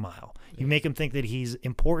 he'll take a mile. You make him think that he's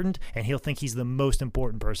important, and he'll think he's the most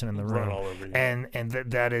important person in the room. All over you. And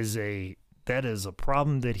that is a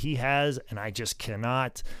problem that he has, and I just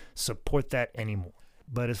cannot support that anymore.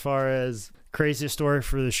 But as far as craziest story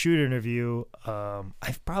for the shoot interview,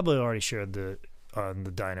 I've probably already shared on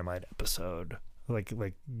the Dynamite episode. Like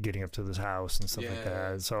getting up to this house and stuff like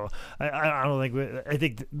that. So I don't think I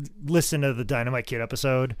think listen to the Dynamite Kid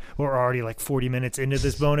episode. We're already like 40 minutes into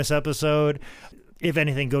this bonus episode. If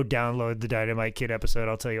anything, go download the Dynamite Kid episode.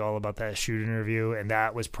 I'll tell you all about that shoot interview, and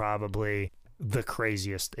that was probably the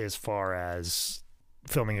craziest as far as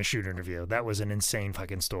filming a shoot interview. That was an insane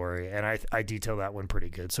fucking story, and I detail that one pretty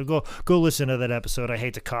good. So go listen to that episode. I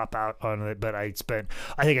hate to cop out on it, but I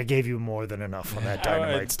think I gave you more than enough on that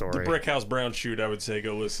Dynamite story. The Brickhouse Brown shoot, I would say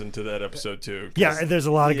go listen to that episode too. Yeah, there's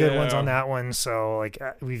a lot of good ones on that one. So like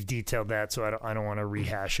we've detailed that, so I don't want to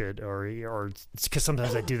rehash it or because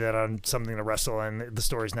sometimes I do that on something to wrestle and the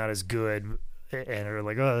story's not as good. And they're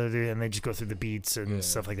like, and they just go through the beats and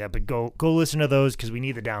stuff like that. But go listen to those because we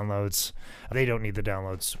need the downloads. They don't need the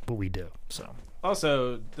downloads, but we do. So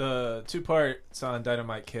also the 2 parts on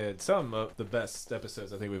Dynamite Kid, some of the best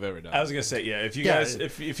episodes I think we've ever done. I was gonna say, if you guys,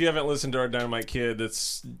 if you haven't listened to our Dynamite Kid,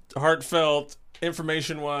 it's heartfelt,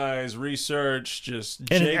 information wise, research, just and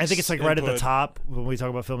Jake's I think it's like input. right at the top when we talk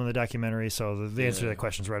about filming the documentary. So the answer to that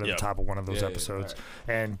question is right at the top of one of those episodes.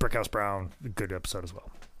 Right. And Brickhouse Brown, good episode as well.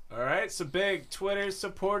 All right, so big Twitter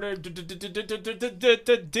supporter DJ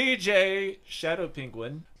Shadow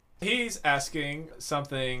Penguin. He's asking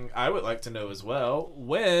something I would like to know as well.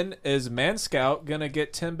 When is Man Scout gonna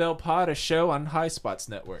get Tim Bell Pod a show on High Spots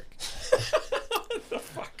Network? What the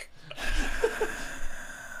fuck?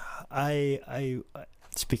 I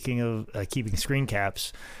speaking of keeping screen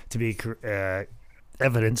caps to be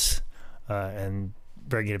evidence and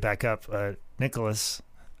bringing it back up, Nicolessa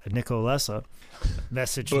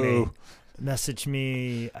messaged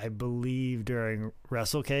me, I believe, during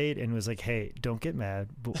WrestleCade and was like, hey, don't get mad,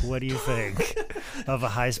 but what do you think of a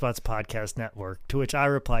High Spots podcast network? To which I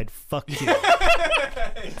replied, fuck you.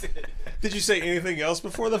 Did you say anything else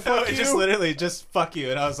before the fuck you? Just literally just fuck you.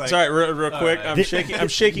 And I was like, sorry, real quick. I'm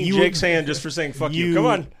shaking Jake's hand just for saying fuck you. Come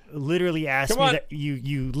on. Literally asked me that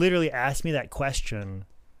you literally asked me that question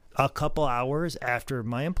a couple hours after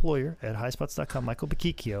my employer at highspots.com, Michael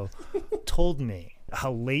Bakikio, told me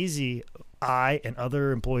how lazy I and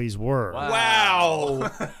other employees were.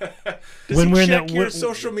 Wow. Does when he we're check your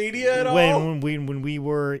social media at all? When we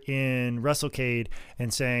were in WrestleCade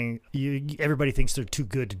and saying everybody thinks they're too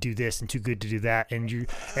good to do this and too good to do that, and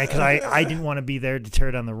because I didn't want to be there to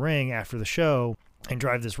tear down the ring after the show and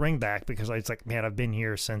drive this ring back because I was like, man, I've been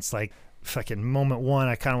here since like fucking moment one.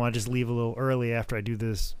 I kind of want to just leave a little early after I do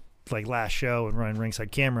this like last show and run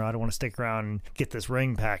ringside camera. I don't want to stick around and get this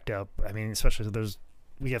ring packed up. I mean, especially if there's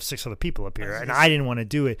we have 6 other people up here, and I didn't want to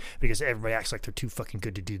do it because everybody acts like they're too fucking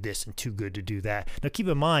good to do this and too good to do that. Now, keep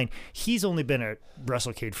in mind, he's only been at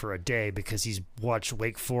WrestleCade for a day because he's watched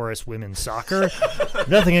Wake Forest women's soccer.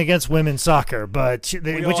 Nothing against women's soccer, but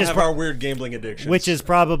We all have our weird gambling addictions. which is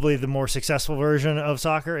probably the more successful version of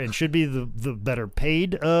soccer and should be the better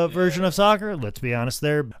paid version of soccer. Let's be honest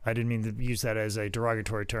there. I didn't mean to use that as a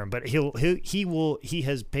derogatory term, but he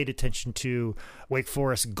has paid attention to Wake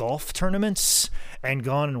Forest golf tournaments and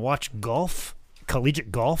gone and watched golf,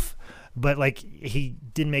 collegiate golf. But like he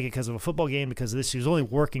didn't make it because of a football game because of this. He was only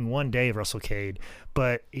working one day of WrestleCade,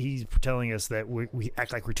 but he's telling us that we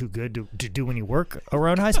act like we're too good to do any work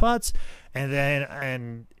around high spots,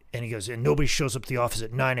 and he goes, and nobody shows up to the office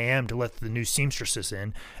at 9 a.m. to let the new seamstresses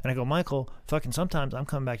in. And I go, Michael, fucking sometimes I'm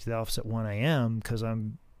coming back to the office at 1 a.m. because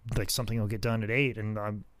I'm like something will get done at 8 and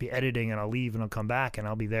I'll be editing and I'll leave and I'll come back and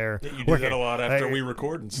I'll be there. You do that a lot after we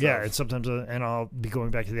record and stuff. Yeah, and sometimes and I'll be going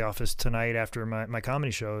back to the office tonight after my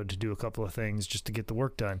comedy show to do a couple of things just to get the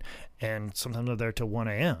work done. And sometimes I'm there till 1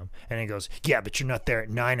 a.m. And he goes, yeah, but you're not there at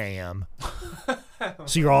 9 a.m.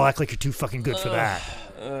 So you all act like you're too fucking good for that.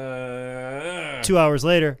 2 hours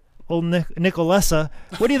later, old Nicolessa,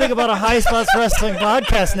 what do you think about a High Spots Wrestling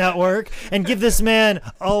podcast network and give this man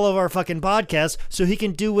all of our fucking podcasts so he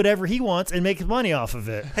can do whatever he wants and make money off of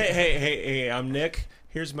it? Hey, I'm Nick.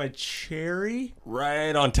 Here's my cherry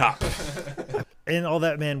right on top. And all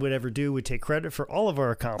that man would ever do would take credit for all of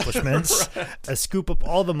our accomplishments, scoop up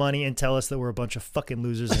all the money, and tell us that we're a bunch of fucking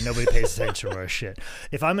losers and nobody pays attention to our shit.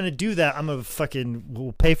 If I'm going to do that,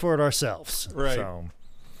 we'll pay for it ourselves. Right. So,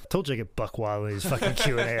 told you I get buck wild in these fucking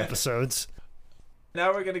Q&A episodes.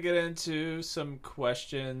 Now we're going to get into some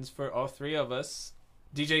questions for all 3 of us.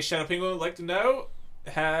 DJ Shadow Penguin would like to know,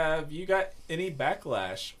 have you got any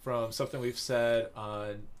backlash from something we've said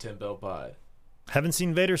on Tim Bill Pod? Haven't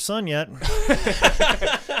seen Vader's son yet.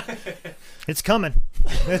 It's coming.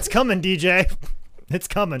 It's coming, DJ. It's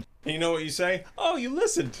coming. And you know what you say? Oh, you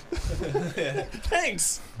listened.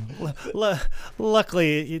 Thanks.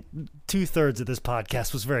 Luckily, 2/3 of this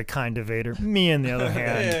podcast was very kind to Vader. Me, on the other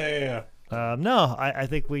hand. Yeah. No, I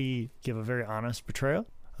think we give a very honest portrayal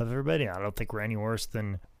of everybody. I don't think we're any worse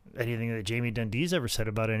than anything that Jamie Dundee's ever said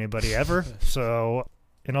about anybody ever. So,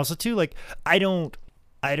 and also too, like I don't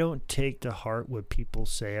take to heart what people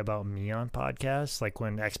say about me on podcasts. Like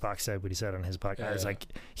when Xbox said what he said on his podcast, it's like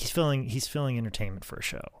he's feeling entertainment for a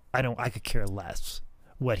show. I could care less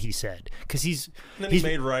what he said because he's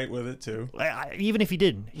made right with it too. Even if he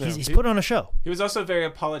didn't, he's put on a show. He was also very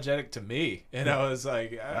apologetic to me, and I was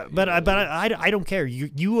like, but I don't care.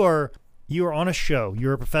 You are on a show.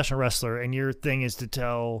 You're a professional wrestler, and your thing is to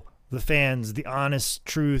tell the fans the honest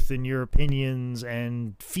truth and your opinions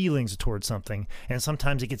and feelings towards something. And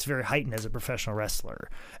sometimes it gets very heightened as a professional wrestler,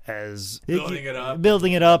 as building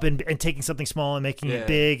it up and taking something small and making it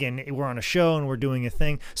big. And we're on a show and we're doing a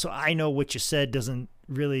thing. So I know what you said it's not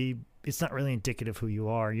really indicative of who you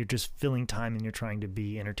are. You're just filling time and you're trying to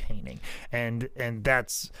be entertaining. And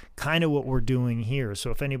that's kind of what we're doing here. So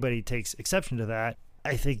if anybody takes exception to that,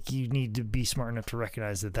 I think you need to be smart enough to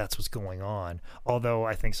recognize that that's what's going on. Although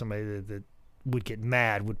I think somebody that would get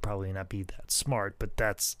mad would probably not be that smart, but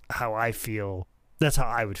that's how I feel. That's how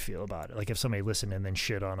I would feel about it. Like if somebody listened and then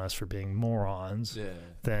shit on us for being morons,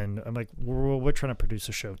 then I'm like, we're trying to produce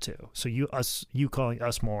a show too. So you calling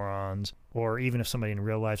us morons, or even if somebody in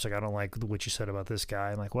real life's like, I don't like what you said about this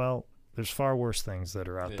guy, I'm like, well, there's far worse things that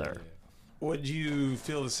are out there. Yeah. Would you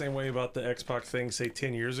feel the same way about the X-Pac thing, say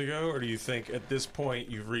 10 years ago, or do you think at this point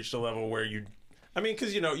you've reached a level where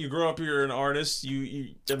because you grow up, you're an artist.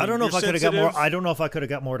 I don't know if I could have got more. I don't know if I could have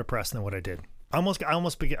got more depressed than what I did. I almost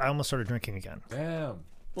started drinking again. Damn.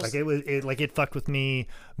 Like it fucked with me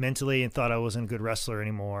mentally and thought I wasn't a good wrestler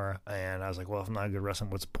anymore. And I was like, well, if I'm not a good wrestler,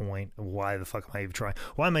 what's the point? Why the fuck am I even trying?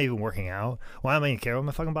 Why am I even working out? Why am I even care what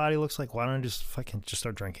my fucking body looks like? Why don't I just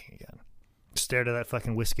start drinking again? Stare to that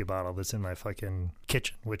fucking whiskey bottle that's in my fucking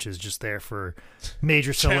kitchen, which is just there for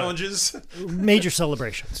major challenges, major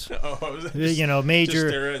celebrations. Major. Just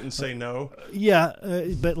stare at it and say no. Yeah,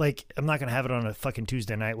 but like I'm not gonna have it on a fucking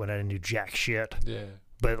Tuesday night when I didn't do jack shit. Yeah.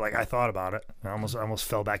 But like I thought about it, I almost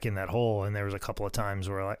fell back in that hole, and there was a couple of times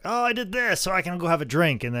where like, oh, I did this, so I can go have a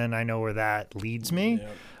drink, and then I know where that leads me.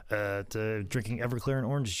 Yep. To drinking Everclear and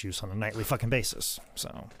orange juice on a nightly fucking basis.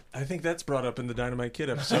 So I think that's brought up in the Dynamite Kid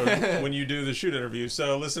episode when you do the shoot interview.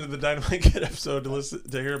 So listen to the Dynamite Kid episode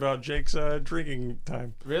to hear about Jake's drinking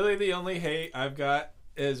time. Really, the only hate I've got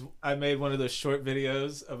is I made one of those short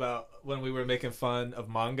videos about when we were making fun of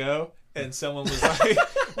Mongo, and someone was like,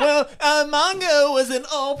 well, Mongo was an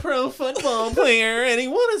all-pro football player, and he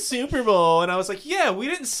won a Super Bowl. And I was like, yeah, we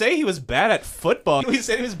didn't say he was bad at football. We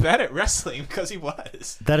said he was bad at wrestling because he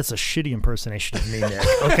was. That is a shitty impersonation of me, Nick.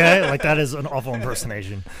 Okay? Like, that is an awful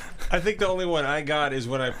impersonation. I think the only one I got is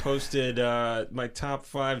when I posted my top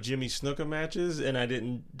 5 Jimmy Snuka matches, and I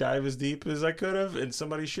didn't dive as deep as I could have, and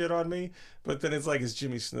somebody shit on me. But then it's like, it's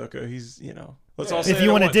Jimmy Snuka. He's, let's all say If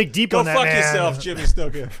you want to dig deep on that, go fuck man. yourself, Jimmy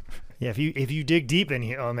Snuka. Yeah, if you dig deep in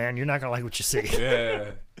here, oh man, you're not gonna like what you see.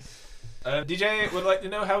 Yeah. DJ would like to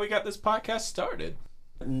know how we got this podcast started.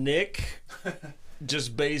 Nick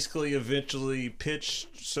just basically eventually pitched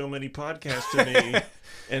so many podcasts to me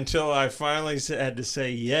until I finally had to say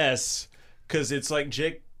yes, because it's like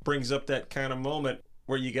Jake brings up that kind of moment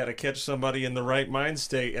where you got to catch somebody in the right mind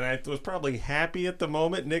state, and I was probably happy at the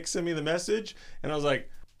moment Nick sent me the message, and I was like,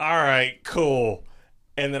 all right, cool,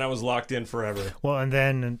 and then I was locked in forever. Well, and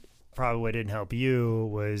then probably what didn't help you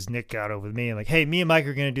was Nick got over with me and like, hey, me and Mike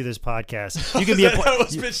are going to do this podcast. You can be a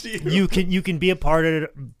part. You can be a part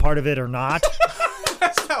of it or not.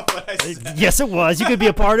 That's not what I said. Yes, it was. You could be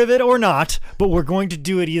a part of it or not, but we're going to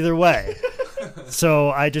do it either way. So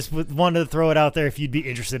I just wanted to throw it out there if you'd be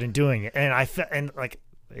interested in doing it. And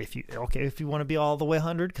if you want to be all the way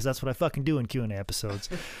 100, because that's what I fucking do in Q&A episodes.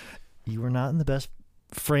 You were not in the best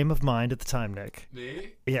frame of mind at the time, Nick.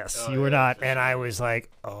 Me? Yes, you were not. And I was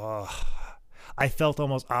like, I felt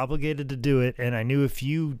almost obligated to do it, and I knew if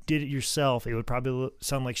you did it yourself, it would probably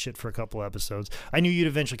sound like shit for a couple episodes. I knew you'd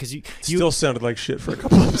eventually, because you still sounded like shit for a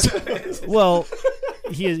couple episodes. Well,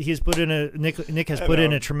 he has put in Nick has put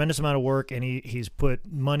in a tremendous amount of work, and he's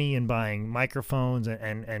put money in buying microphones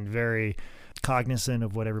and very cognizant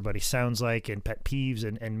of what everybody sounds like and pet peeves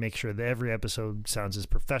and make sure that every episode sounds as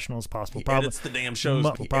professional as possible. Edits the damn shows.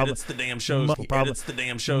 Edits the damn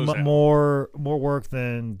shows. More work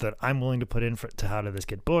than that I'm willing to put in to how did this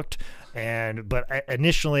get booked. But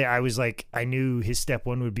initially I was like, I knew his step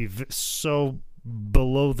one would be so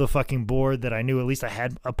below the fucking board that I knew at least I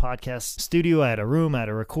had a podcast studio, I had a room, I had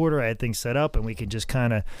a recorder, I had things set up, and we could just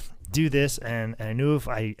kind of do this. And I knew if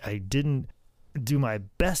I didn't do my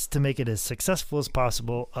best to make it as successful as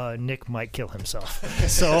possible, Nick might kill himself.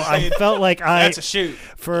 So I felt like that's a shoot.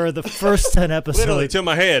 For the first 10 episodes, literally to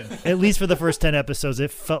my head. At least for the first 10 episodes, it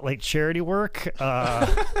felt like charity work,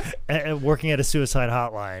 working at a suicide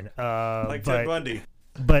hotline. Like Ted Bundy.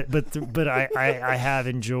 But I have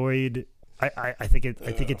enjoyed. I think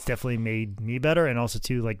it's definitely made me better, and also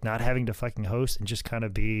too, like, not having to fucking host and just kind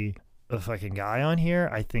of be a fucking guy on here.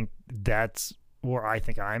 I think that's where I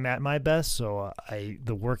think I'm at my best. So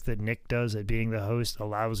the work that Nick does at being the host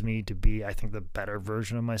allows me to be, I think, the better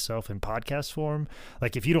version of myself in podcast form.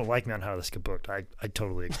 Like, if you don't like me on How This Get Booked, I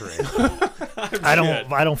totally agree.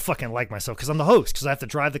 I don't fucking like myself because I'm the host, because I have to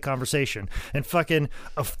drive the conversation, and fucking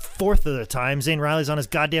a fourth of the time Zane Riley's on his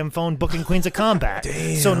goddamn phone booking Queens of Combat.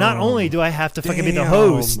 Damn. So not only do I have to fucking be the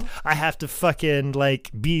host, I have to fucking like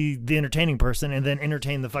be the entertaining person and then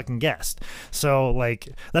entertain the fucking guest. So like,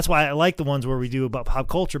 that's why I like the ones where we do about pop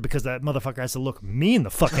culture, because that motherfucker has to look me in the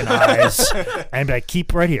fucking eyes and be like,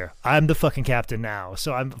 keep right here, I'm the fucking captain now.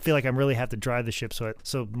 So I feel like I really have to drive the ship,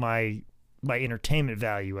 so my entertainment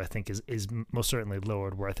value, I think, is most certainly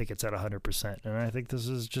lowered, where I think it's at 100%. And I think this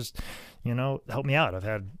is just, help me out.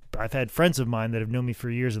 I've had friends of mine that have known me for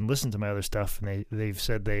years and listened to my other stuff, and they've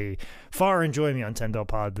said they far enjoy me on 10 Bell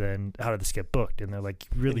Pod than How Did This Get Booked. And they're like,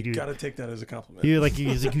 you really do. You got to take that as a compliment.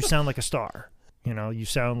 You sound like a star. You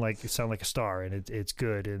sound like a star, and it's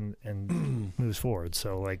good and moves forward.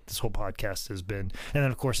 So like, this whole podcast has been, and then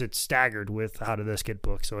of course it's staggered with How Did This Get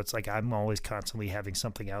Booked. So it's like I'm always constantly having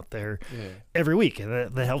something out there every week,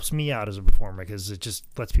 and that helps me out as a performer, because it just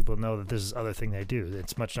lets people know that this is other thing they do.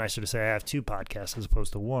 It's much nicer to say I have 2 podcasts as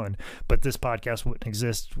opposed to 1, but this podcast wouldn't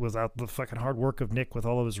exist without the fucking hard work of Nick with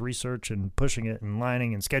all of his research and pushing it and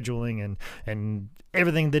lining and scheduling and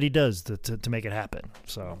everything that he does to make it happen.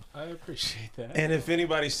 So I appreciate that. And if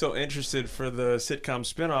anybody's still interested for the sitcom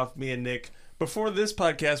spinoff, me and Nick, before this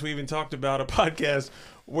podcast, we even talked about a podcast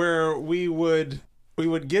where we would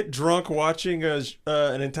get drunk watching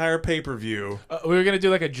an entire pay-per-view. We were gonna do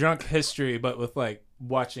like a drunk history, but with like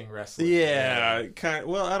watching wrestling. Yeah, kind of.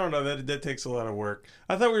 Well, I don't know. That takes a lot of work.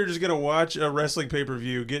 I thought we were just gonna watch a wrestling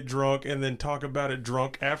pay-per-view, get drunk, and then talk about it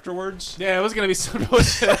drunk afterwards. Yeah, it was gonna be some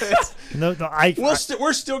bullshit.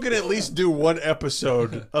 We're still gonna at least do 1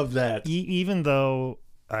 episode of that. Even though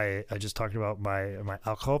I just talked about my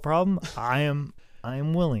alcohol problem, I am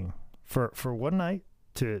willing for one night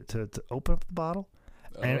to open up the bottle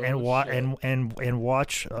and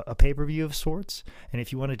watch a pay-per-view of sorts. And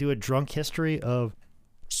if you want to do a drunk history of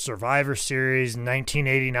Survivor Series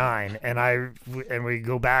 1989, and we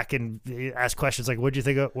go back and ask questions like, what'd you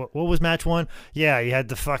think of what was match one? Yeah, you had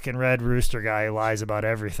the fucking Red Rooster guy who lies about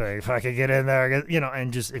everything. If I could get in there,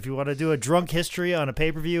 and just if you want to do a drunk history on a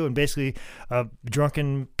pay-per-view and basically a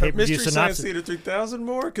drunken pay-per-view Mystery synopsis. Science Theater 3000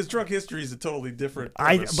 more? Because drunk history is a totally different But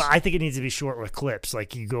premise. I think it needs to be short with clips.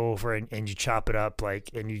 Like you go over and you chop it up,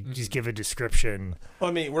 and you just give a description. Well,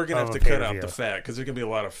 I mean, we're going to have of to a cut out pay-per-view. the fat because there's going to be a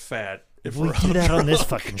lot of fat if We we're do that on this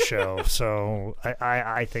drunk. fucking show, so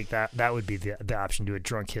I think that would be the option. Do a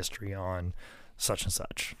drunk history on such and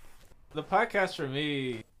such. The podcast for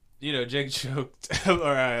me, Jake joked,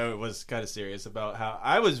 or I was kind of serious about how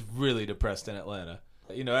I was really depressed in Atlanta.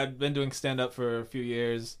 I'd been doing stand-up for a few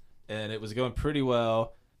years, and it was going pretty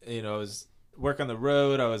well. I was work on the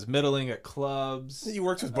road. I was middling at clubs. You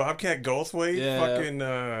worked with Bobcat Goldthwait? Yeah. Fucking,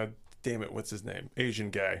 damn it, what's his name?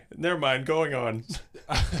 Asian guy. Never mind, going on.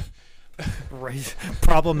 Right.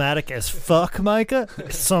 Problematic as fuck, Micah.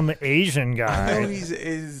 Some Asian No, guy.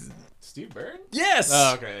 is Steve Byrne? Yes!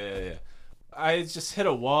 Oh, okay, yeah. I just hit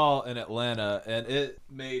a wall in Atlanta, and it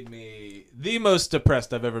made me the most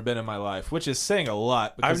depressed I've ever been in my life, which is saying a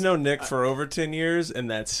lot. Because I've known Nick for over 10 years,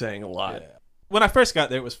 and that's saying a lot. Yeah. When I first got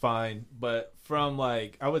there, it was fine, but from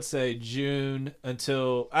I would say June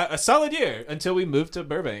until a solid year until we moved to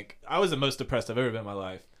Burbank, I was the most depressed I've ever been in my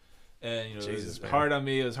life. And it Jesus, was man. hard on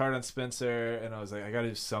me. It was hard on Spencer, and I was like, I got to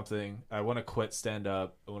do something. I want to quit stand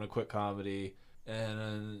up. I want to quit comedy.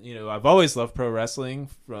 And I've always loved pro wrestling.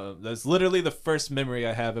 That's literally the first memory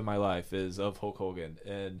I have in my life is of Hulk Hogan.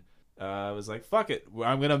 And I was like, fuck it,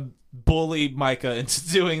 I'm gonna bully Micah into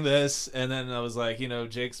doing this. And then I was like,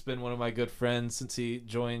 Jake's been one of my good friends since he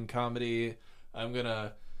joined comedy. I'm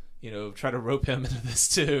gonna try to rope him into this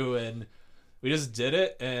too. And we just did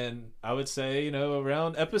it. And I would say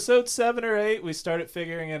around episode 7 or 8 we started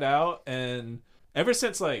figuring it out. And ever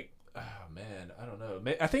since oh man, I don't know,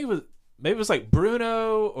 I think maybe it was like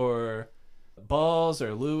Bruno or Balls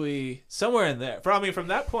or Louie, somewhere in there. From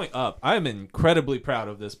that point up, I'm incredibly proud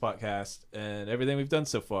of this podcast and everything we've done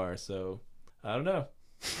so far. So I don't know.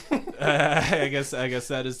 I guess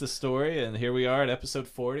that is the story, and here we are at episode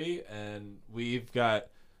 40, and we've got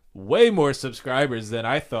way more subscribers than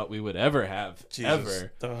I thought we would ever have. Jesus.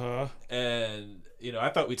 Ever. Uh-huh. And I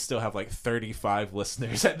thought we'd still have 35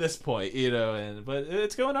 listeners at this point, but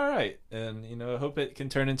it's going all right. And I hope it can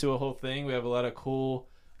turn into a whole thing. We have a lot of cool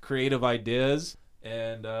creative ideas,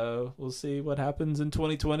 and we'll see what happens in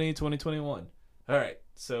 2020, 2021. All right.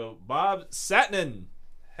 So Bob Satnin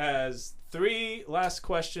has 3 last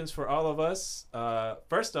questions for all of us.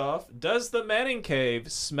 First off, does the Manning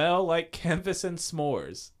Cave smell like canvas and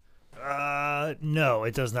s'mores? No,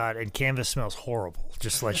 it does not. And canvas smells horrible.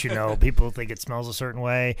 Just to let you know, people think it smells a certain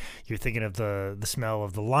way. You're thinking of the smell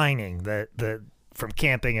of the lining that from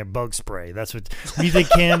camping and bug spray. That's what when you think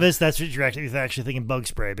canvas. That's what you're actually thinking bug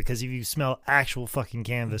spray. Because if you smell actual fucking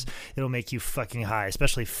canvas, it'll make you fucking high.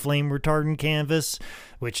 Especially flame retardant canvas,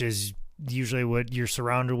 which is usually what you're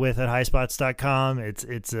surrounded with at highspots.com.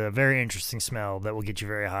 It's a very interesting smell that will get you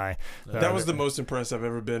very high. That was the most impressed I've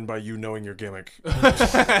ever been by you knowing your gimmick.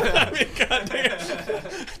 I mean,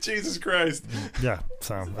 goddamn. Jesus Christ. Yeah,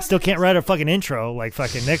 so I still can't write a fucking intro like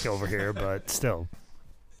fucking Nick over here, but still.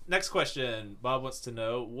 Next question. Bob wants to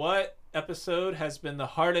know, what episode has been the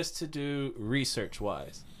hardest to do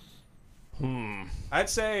research-wise? I'd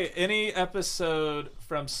say any episode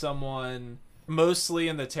from someone mostly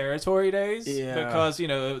in the territory days. Yeah. Because,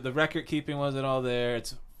 the record keeping wasn't all there.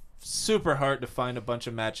 It's super hard to find a bunch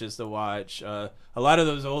of matches to watch. A lot of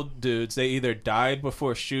those old dudes, they either died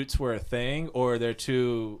before shoots were a thing, or they're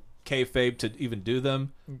too kayfabe to even do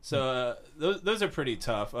them. So those are pretty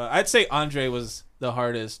tough. I'd say Andre was the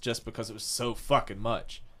hardest just because it was so fucking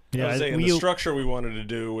much. I was saying, the structure we wanted to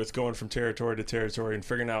do with going from territory to territory and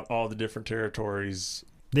figuring out all the different territories.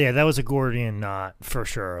 Yeah, that was a Gordian knot for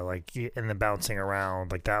sure. And the bouncing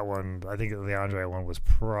around, that one. I think the Andre one was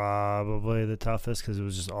probably the toughest because it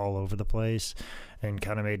was just all over the place, and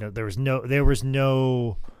kind of made there's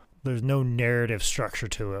no narrative structure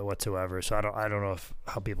to it whatsoever. So I don't know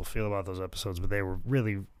how people feel about those episodes, but they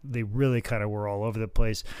really kind of were all over the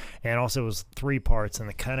place. And also it was 3 parts, and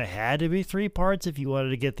it kind of had to be 3 parts if you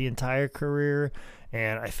wanted to get the entire career.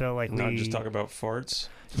 And I felt like Not just talk about farts.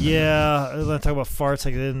 Yeah, I want to talk about farts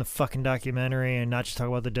like they did in the fucking documentary, and not just talk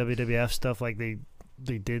about the WWF stuff like they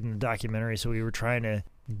did in the documentary. So we were trying to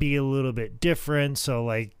be a little bit different. So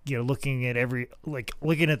like, looking at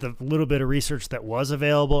the little bit of research that was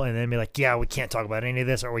available and then be like, yeah, we can't talk about any of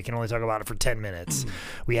this, or we can only talk about it for 10 minutes.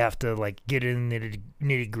 We have to like get in the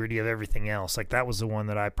nitty gritty of everything else. Like that was the one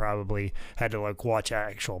that I probably had to like watch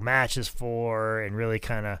actual matches for and really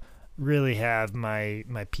kind of have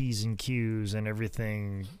my P's and Q's and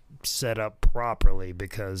everything set up properly,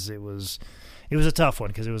 because it was a tough one,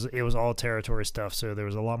 because it was all territory stuff, so there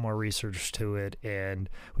was a lot more research to it, and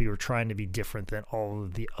we were trying to be different than all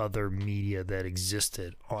of the other media that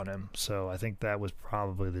existed on him. So I think that was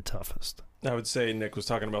probably the toughest. I would say Nick was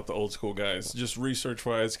talking about the old school guys, just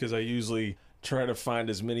research-wise, because I usually try to find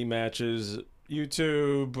as many matches,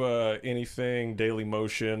 YouTube, anything, Daily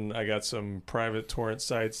Motion. I got some private torrent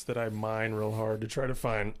sites that I mine real hard to try to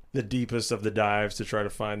find the deepest of the dives, to try to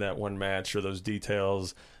find that one match or those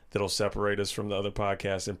details that'll separate us from the other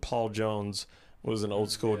podcasts. And Paul Jones was an old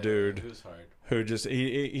school dude who just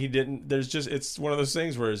he didn't. There's just, it's one of those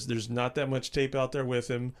things where there's not that much tape out there with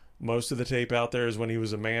him. Most of the tape out there is when he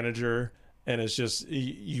was a manager, and it's just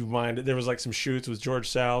you mind. There was like some shoots with George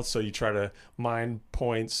South, so you try to mine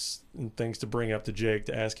points and things to bring up to Jake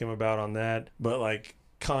to ask him about on that. But like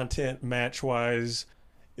content match wise,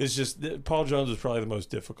 it's just Paul Jones was probably the most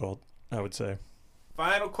difficult, I would say.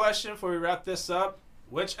 Final question before we wrap this up.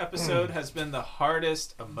 Which episode has been the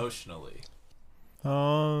hardest emotionally?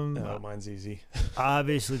 Mine's easy.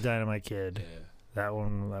 Obviously, Dynamite Kid. Yeah. That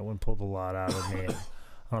one pulled a lot out of me.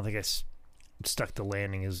 I don't think I stuck the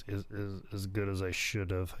landing as good as I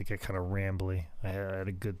should have. I got kind of rambly. I had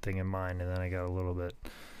a good thing in mind, and then I got a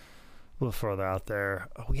little further out there.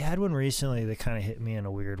 We had one recently that kind of hit me in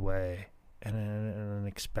a weird way, and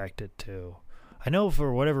unexpected too. I know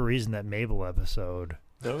for whatever reason that Mabel episode.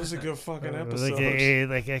 That was a good fucking episode.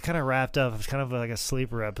 It kind of wrapped up. It was kind of like a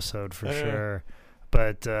sleeper episode for sure.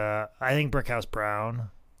 But I think Brickhouse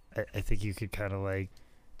Brown, I think you could kind of like,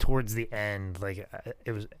 towards the end, like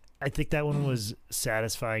it was. I think that one was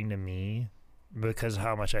satisfying to me because of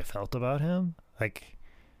how much I felt about him. Like,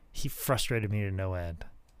 he frustrated me to no end.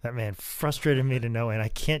 That man frustrated me to no end. I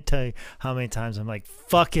can't tell you how many times I'm like,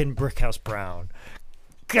 fucking Brickhouse Brown.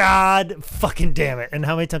 God fucking damn it. And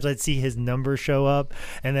how many times I'd see his number show up,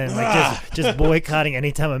 and then like just boycotting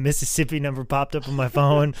anytime a Mississippi number popped up on my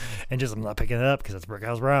phone, and just, I'm not picking it up because it's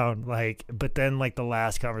Brickhouse Brown. Like, but then like the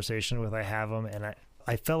last conversation with I have him, and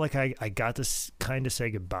I felt like I got to kind of say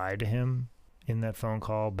goodbye to him in that phone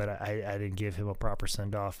call, but I didn't give him a proper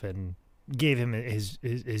send off and gave him his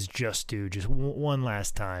just due just one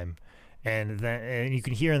last time. And you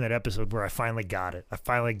can hear in that episode where I finally got it. I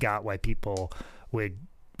finally got why people would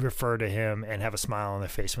refer to him and have a smile on their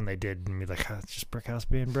face when they did, and be like, oh, it's just Brickhouse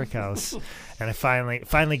being Brickhouse. And I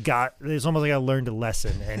finally got, it's almost like I learned a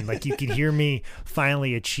lesson, and like you could hear me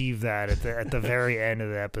finally achieve that at the very end of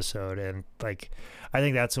the episode. And like, I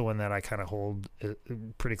think that's the one that I kind of hold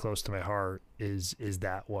pretty close to my heart, is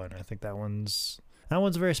that one. I think that one's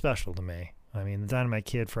very special to me. I mean, the Dynamite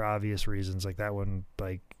Kid, for obvious reasons, like that one,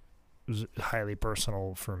 like, was highly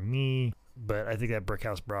personal for me. But I think that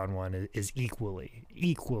Brickhouse Brown one is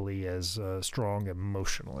equally as strong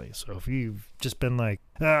emotionally. So if you've just been like,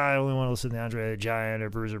 I only want to listen to Andre the Giant or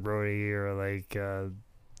Bruiser Brody or like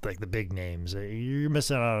the big names, you're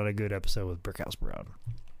missing out on a good episode with Brickhouse Brown.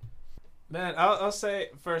 Man, I'll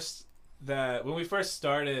say first that when we first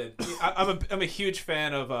started, I'm a huge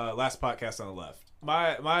fan of Last Podcast on the Left.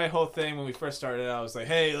 My whole thing when we first started, I was like,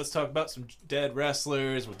 hey, let's talk about some dead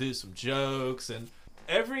wrestlers. We'll do some jokes. And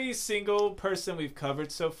every single person we've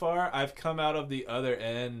covered so far, I've come out of the other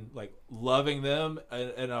end like loving them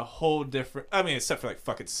in a whole different. I mean, except for like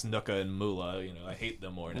fucking Snuka and Moolah, I hate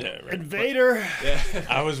them more now. Yeah, right. Invader. Yeah.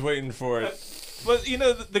 I was waiting for it. But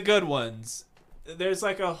the good ones, there's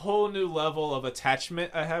like a whole new level of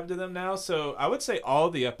attachment I have to them now. So I would say all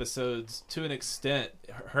the episodes, to an extent,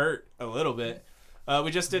 hurt a little bit.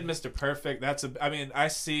 We just did Mr. Perfect. I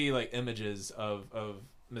see like images of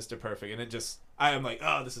Mr. Perfect, and I am like,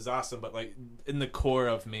 oh, this is awesome. But like in the core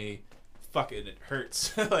of me, fucking, it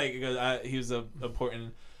hurts. Like, because he was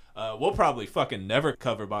important. We'll probably fucking never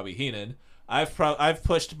cover Bobby Heenan. I've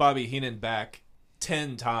pushed Bobby Heenan back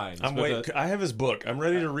 10 times. I'm waiting. I have his book. I'm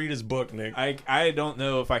ready to read his book, Nick. I don't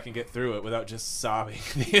know if I can get through it without just sobbing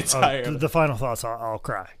the entire. The final thoughts, I'll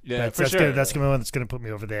cry. Yeah, that's sure. Good. That's gonna be one that's gonna put me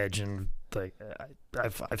over the edge. And like,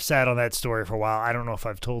 I've sat on that story for a while. I don't know if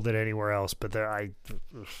I've told it anywhere else, but I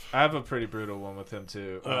have a pretty brutal one with him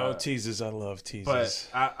too. Teases. I love teases.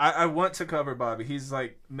 But I want to cover Bobby. He's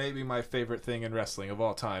like maybe my favorite thing in wrestling of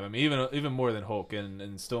all time. I mean, even more than Hulk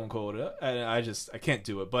and Stone Cold. And I can't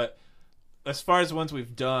do it. But as far as the ones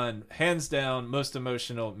we've done, hands down, most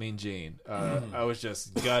emotional, Mean Gene. I was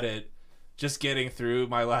just gutted, just getting through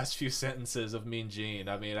my last few sentences of Mean Gene.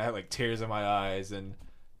 I mean, I had like tears in my eyes, and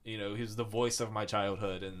he was the voice of my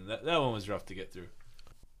childhood, and that one was rough to get through.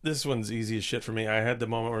 This one's easy as shit for me. I had the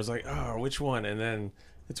moment where I was like, oh, which one? And then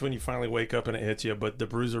it's when you finally wake up and it hits you. But the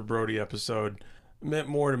Bruiser Brody episode meant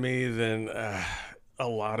more to me than a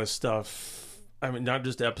lot of stuff. I mean, not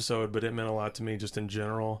just episode, but it meant a lot to me just in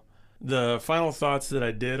general. The final thoughts that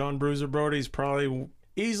I did on Bruiser Brody is probably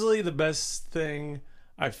easily the best thing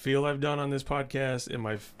I feel I've done on this podcast,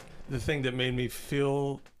 and the thing that made me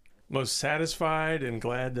feel most satisfied and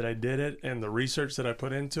glad that I did it, and the research that I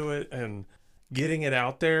put into it, and getting it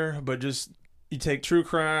out there. But just, you take true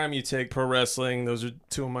crime, you take pro wrestling, those are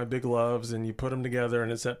two of my big loves, and you put them together,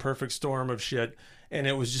 and it's that perfect storm of shit. And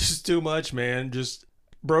it was just too much, man. Just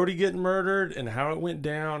Brody getting murdered and how it went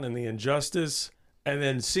down and the injustice. And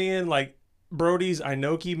then seeing like Brody's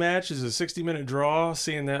Inoki match is a 60-minute draw,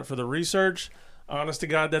 seeing that for the research. Honest to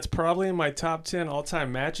God, that's probably in my top 10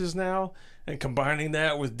 all-time matches now. And combining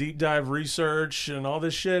that with deep dive research and all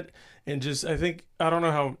this shit. And just, I don't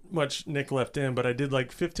know how much Nick left in, but I did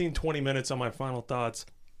like 15, 20 minutes on my final thoughts.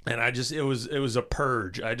 And it was a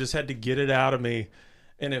purge. I just had to get it out of me.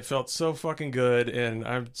 And it felt so fucking good.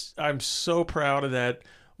 And I'm so proud of that.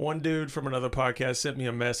 One dude from another podcast sent me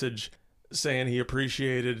a message saying he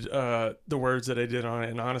appreciated the words that I did on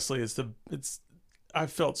it, and honestly, I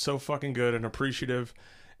felt so fucking good and appreciative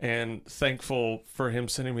and thankful for him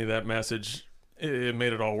sending me that message. It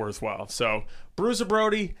made it all worthwhile. So Bruiser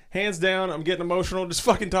Brody, hands down. I'm getting emotional just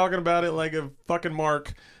fucking talking about it like a fucking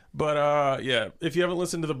mark. But yeah, if you haven't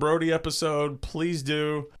listened to the Brody episode, please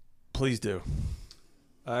do.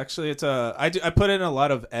 Actually, it's I put in a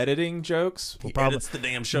lot of editing jokes. He edits the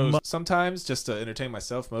damn shows sometimes just to entertain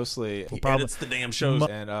myself. Mostly, he edits the damn shows.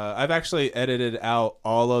 And I've actually edited out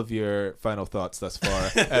all of your final thoughts thus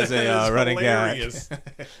far as a running gag.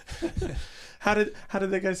 How did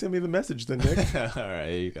that guy send me the message then, Nick? All right,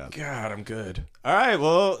 here you go. God, I'm good. All right,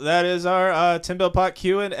 well, that is our Tim Bell Pot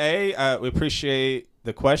Q&A. We appreciate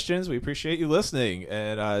the questions. We appreciate you listening,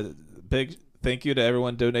 and big thank you to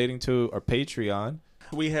everyone donating to our Patreon.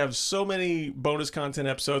 We have so many bonus content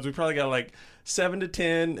episodes. We probably got like 7 to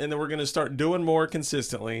 10, and then we're going to start doing more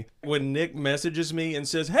consistently. When Nick messages me and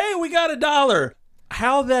says, hey, we got $1,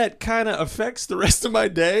 how that kind of affects the rest of my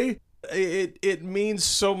day, it means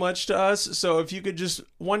so much to us. So if you could just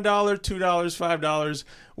 $1, $2, $5,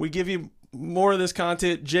 we give you more of this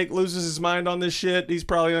content. Jake loses his mind on this shit. He's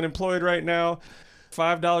probably unemployed right now.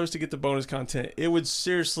 $5 to get the bonus content. It would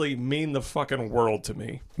seriously mean the fucking world to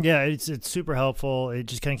me. Yeah, it's super helpful. It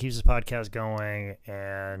just kind of keeps the podcast going,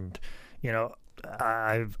 and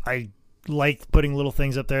I like putting little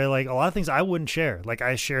things up there. Like a lot of things I wouldn't share. Like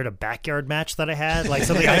I shared a backyard match that I had, like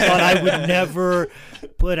something I thought I would never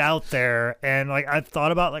put out there. And like I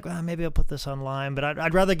thought about like, well, maybe I'll put this online, but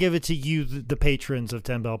I'd rather give it to you, the patrons of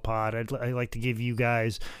 10 Bell Pod. I'd like to give you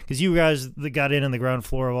guys, because you guys that got in on the ground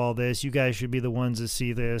floor of all this, you guys should be the ones to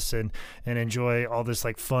see this and enjoy all this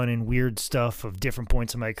like fun and weird stuff of different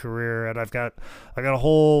points in my career. And I got a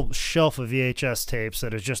whole shelf of VHS tapes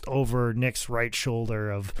that is just over Nick's right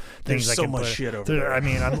shoulder of things. There's so much shit over there. I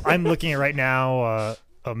mean, I'm looking at right now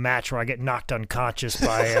a match where I get knocked unconscious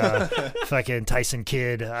by fucking Tyson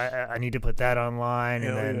Kidd. I need to put that online,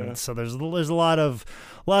 and then so there's a lot of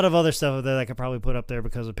other stuff that I could probably put up there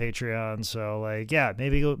because of Patreon. So like, yeah,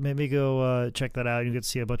 maybe go check that out. You get to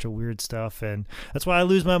see a bunch of weird stuff, and that's why I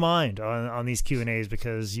lose my mind on these Q&As,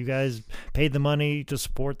 because you guys paid the money to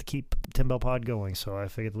support to keep 10 Bell Pod going. So I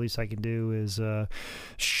figured the least I can do is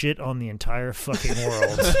shit on the entire fucking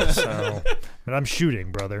world. So, but I'm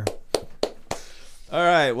shooting, brother. All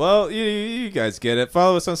right, well, you guys get it.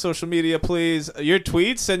 Follow us on social media, please. Your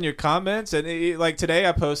tweets and your comments. And like today,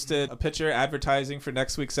 I posted a picture advertising for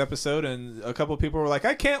next week's episode, and a couple of people were like,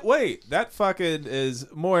 I can't wait. That fucking is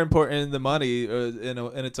more important than the money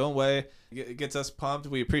in its own way. It gets us pumped.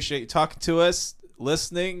 We appreciate you talking to us,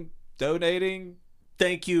 listening, donating.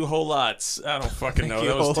 Thank you, whole lots. I don't fucking know.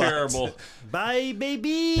 That was terrible. Bye,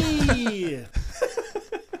 baby.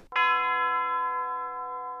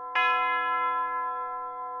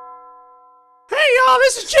 Hey y'all,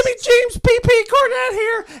 this is Jimmy James PP Cornette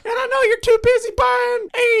here, and I know you're too busy buying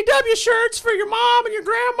AEW shirts for your mom and your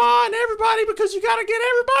grandma and everybody, because you gotta get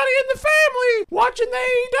everybody in the family watching the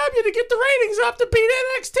AEW to get the ratings up to beat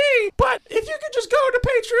NXT. But if you could just go to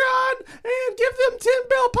Patreon and give them 10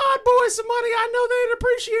 Bell Pod Boys some money, I know they'd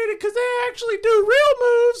appreciate it, because they actually do real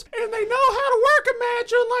moves and they know how to work a match,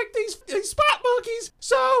 unlike these spot monkeys.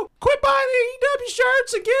 So quit buying AEW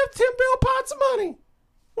shirts and give 10 Bell Pod some money.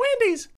 Wendy's.